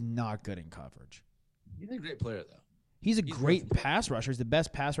 He is not good in coverage. He's a great player, though. He's a great pass rusher. He's the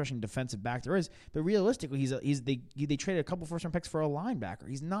best pass rushing defensive back there is. But realistically, they traded a couple first-round picks for a linebacker.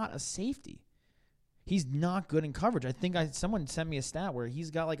 He's not a safety. He's not good in coverage. I think someone sent me a stat where he's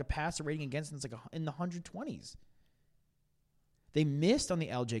got like a passer rating against him that's like in the 120s. They missed on the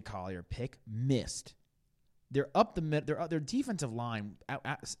LJ Collier pick. Missed. They're up the mid. Their defensive line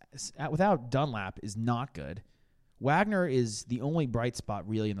without Dunlap is not good. Wagner is the only bright spot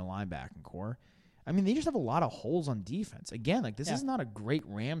really in the linebacking core. I mean, they just have a lot of holes on defense. Again, like this is not a great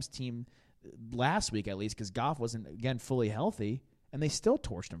Rams team last week, at least, because Goff wasn't, again, fully healthy, and they still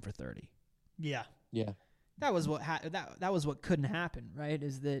torched him for 30. Yeah. Yeah. That was what that was what couldn't happen, right?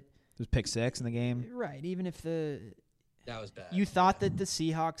 Is that it was pick 6 in the game. Right. Even if that was bad. You thought that the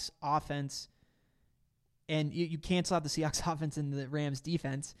Seahawks offense, and you cancel out the Seahawks offense and the Rams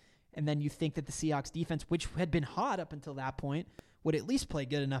defense, and then you think that the Seahawks defense, which had been hot up until that point, would at least play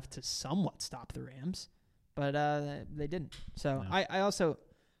good enough to somewhat stop the Rams, but they didn't. So no.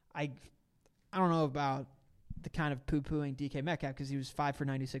 I don't know about the kind of poo-pooing DK Metcalf because he was 5 for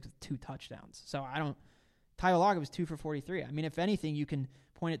 96 with 2 touchdowns. So Tyler Lockett was 2 for 43. I mean, if anything, you can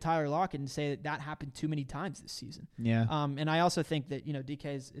point at Tyler Lockett and say that happened too many times this season. Yeah. And I also think that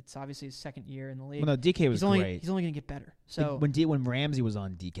DK it's obviously his second year in the league. Well, no, DK was great. He's only going to get better. So when Ramsey was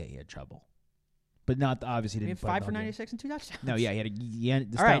on DK, he had trouble. But not obviously didn't. 5 for 96 and 2 touchdowns. No, yeah, he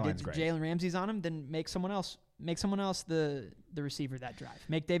had the all right, line's great. Jalen Ramsey's on him, then make someone else the receiver that drive.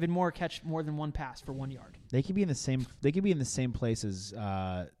 Make David Moore catch more than one pass for 1 yard. They could be in the same place as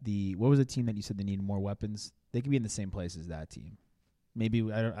what was the team that you said they needed more weapons? They could be in the same place as that team. Maybe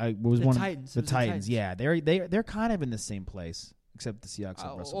what was the one Titans. The Titans. Yeah, they're kind of in the same place except the Seahawks.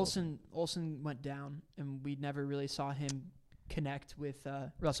 Olsen went down, and we never really saw him connect with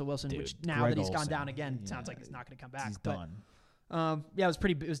Russell Wilson, which now Greg that he's Olsen, gone down again, sounds like he's not going to come back. He's done.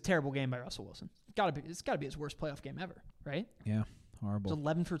 It was a terrible game by Russell Wilson. It's got to be his worst playoff game ever, right? Yeah, horrible. It's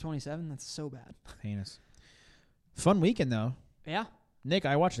 11 for 27. That's so bad. Heinous. Fun weekend though. Yeah. Nick,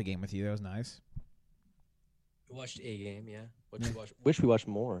 I watched the game with you. That was nice. We watched a game, yeah. What did you watch? Wish we watched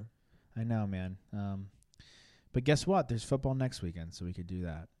more. I know, man. But guess what? There's football next weekend, so we could do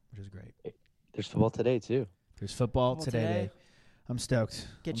that, which is great. There's football today too. There's football today. I'm stoked.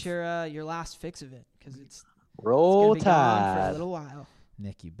 Get your last fix of it because it's Roll gonna be gone for a Tide. little while.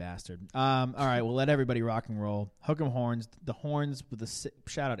 Nick, you bastard. All right, we'll let everybody rock and roll. Hook 'em horns. The horns with the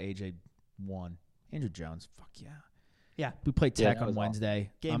shout out AJ 1. Andrew Jones. Fuck yeah. Yeah. We played Tech on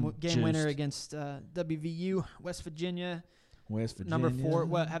Wednesday. Game winner against WVU, West Virginia. Number 4.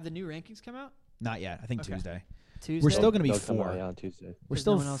 What, have the new rankings come out? Not yet. I think Tuesday. Tuesday. We're still going to be 4. On Tuesday. We're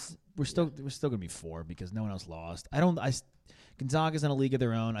still going to be 4 because no one else lost. Gonzaga's in a league of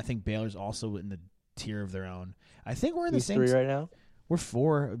their own. I think Baylor's also in the tier of their own. I think we're in the same 3 right now. We're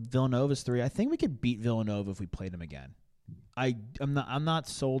 4. Villanova's 3. I think we could beat Villanova if we played them again. I'm not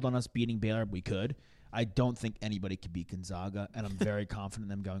sold on us beating Baylor. We could. I don't think anybody could beat Gonzaga, and I'm very confident in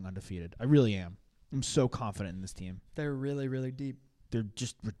them going undefeated. I really am. I'm so confident in this team. They're really, really deep. They're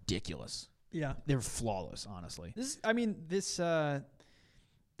just ridiculous. Yeah, they're flawless. Honestly, the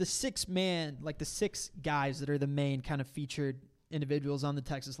 6-man, like the 6 guys that are the main kind of featured individuals on the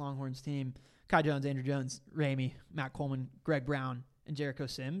Texas Longhorns team. Kai Jones, Andrew Jones, Ramey, Matt Coleman, Greg Brown, and Jericho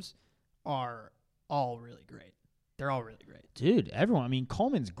Sims are all really great. They're all really great. Dude, everyone. I mean,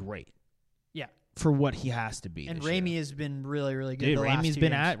 Coleman's great. Yeah. For what he has to be. And Ramey has been really, really good. Dude, Ramey's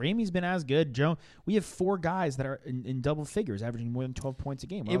been as good. Joe, we have 4 guys that are in double figures, averaging more than 12 points a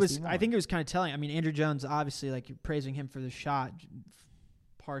game. I think it was kind of telling. I mean, Andrew Jones, obviously, like, you're praising him for the shot.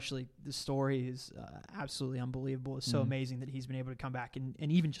 Partially, the story is absolutely unbelievable. It's so amazing that he's been able to come back and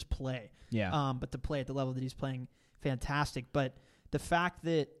even just play. Yeah. But to play at the level that he's playing, fantastic. But the fact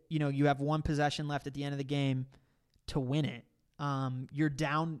that, you have 1 possession left at the end of the game to win it, you're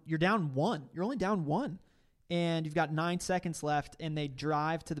down 1. You're only down 1. And you've got 9 seconds left, and they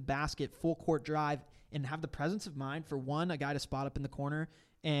drive to the basket, full court drive, and have the presence of mind for a guy to spot up in the corner.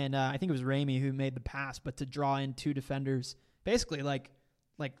 And I think it was Ramey who made the pass, but to draw in 2 defenders, basically like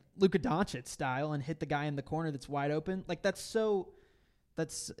Luka Doncic style, and hit the guy in the corner that's wide open. Like, it's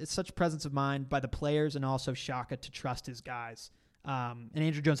such presence of mind by the players, and also Shaka to trust his guys. And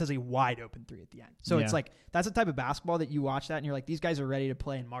Andrew Jones has a wide open 3 at the end. So it's like, that's the type of basketball that you watch that and you're like, these guys are ready to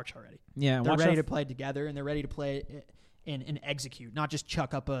play in March already. Yeah. They're ready to play together, and they're ready to play and execute, not just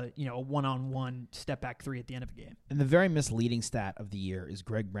chuck up a one-on-one step back 3 at the end of a game. And the very misleading stat of the year is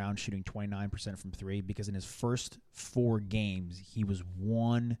Greg Brown shooting 29% from 3, because in his first 4 games, he was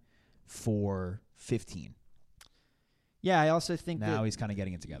 1 for 15. Yeah. I also think now he's kind of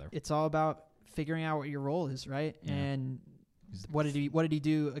getting it together. It's all about figuring out what your role is, right? Yeah. And what did he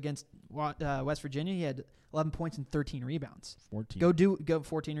do against West Virginia? He had 11 points and 13 rebounds. 14. Go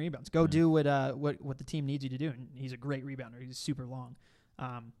 14 rebounds. Go do what the team needs you to do. And he's a great rebounder. He's super long.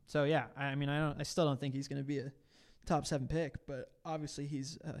 So yeah, I still don't think he's going to be a top 7 pick, but obviously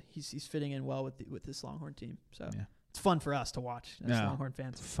he's fitting in well with this Longhorn team. So it's fun for us to watch as Longhorn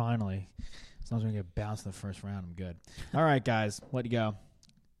fans. Finally, as long as we get bounced in the first round, I'm good. All right, guys, let you go.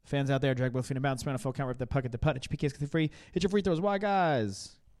 Fans out there, drag both feet and bounce, span a full count, rip the puck at the putt. Hit your PKs because they're free. Hit your free throws. Why,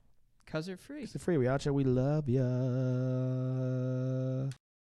 guys? Because they're free. Because they're free. We out here. We love ya.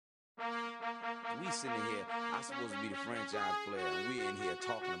 We sitting here, I'm supposed to be the franchise player, and we're in here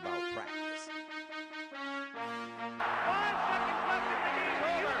talking about practice. 5 seconds left in the game.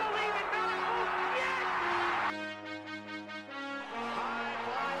 Do you believe in miracles? Yes! High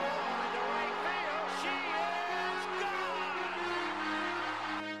fly ball into right field. She is gone!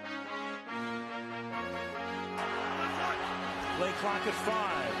 Play clock at 5.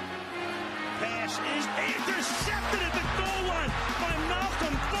 Pass is intercepted at the goal line by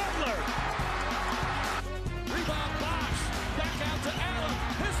Malcolm Butler. Rebound box. Back out to Allen.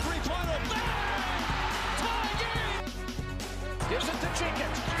 His 3-pointer. Bang! Tie game! Gives it to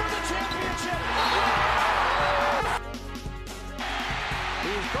Jenkins for the championship.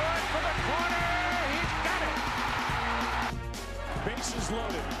 He's going for the corner. He's got it. Bases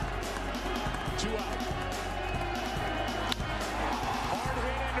loaded. 2 out. Hard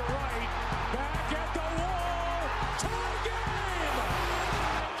hit into right. Back at the wall. Tie game.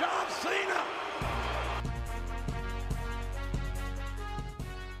 John Cena.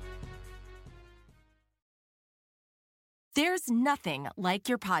 There's nothing like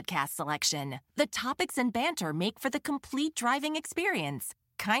your podcast selection. The topics and banter make for the complete driving experience.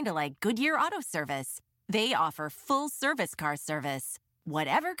 Kind of like Goodyear Auto Service. They offer full-service car service.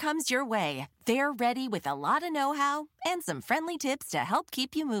 Whatever comes your way, they're ready with a lot of know-how and some friendly tips to help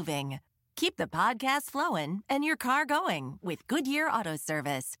keep you moving. Keep the podcast flowing and your car going with Goodyear Auto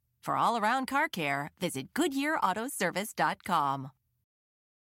Service. For all-around car care, visit GoodyearAutoservice.com.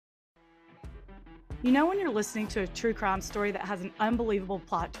 You know when you're listening to a true crime story that has an unbelievable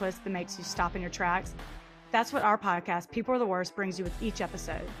plot twist that makes you stop in your tracks? That's what our podcast, People Are the Worst, brings you with each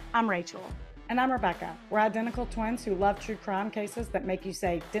episode. I'm Rachel. And I'm Rebecca. We're identical twins who love true crime cases that make you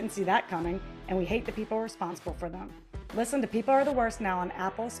say, didn't see that coming, and we hate the people responsible for them. Listen to People Are the Worst now on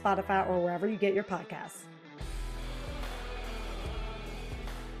Apple, Spotify, or wherever you get your podcasts.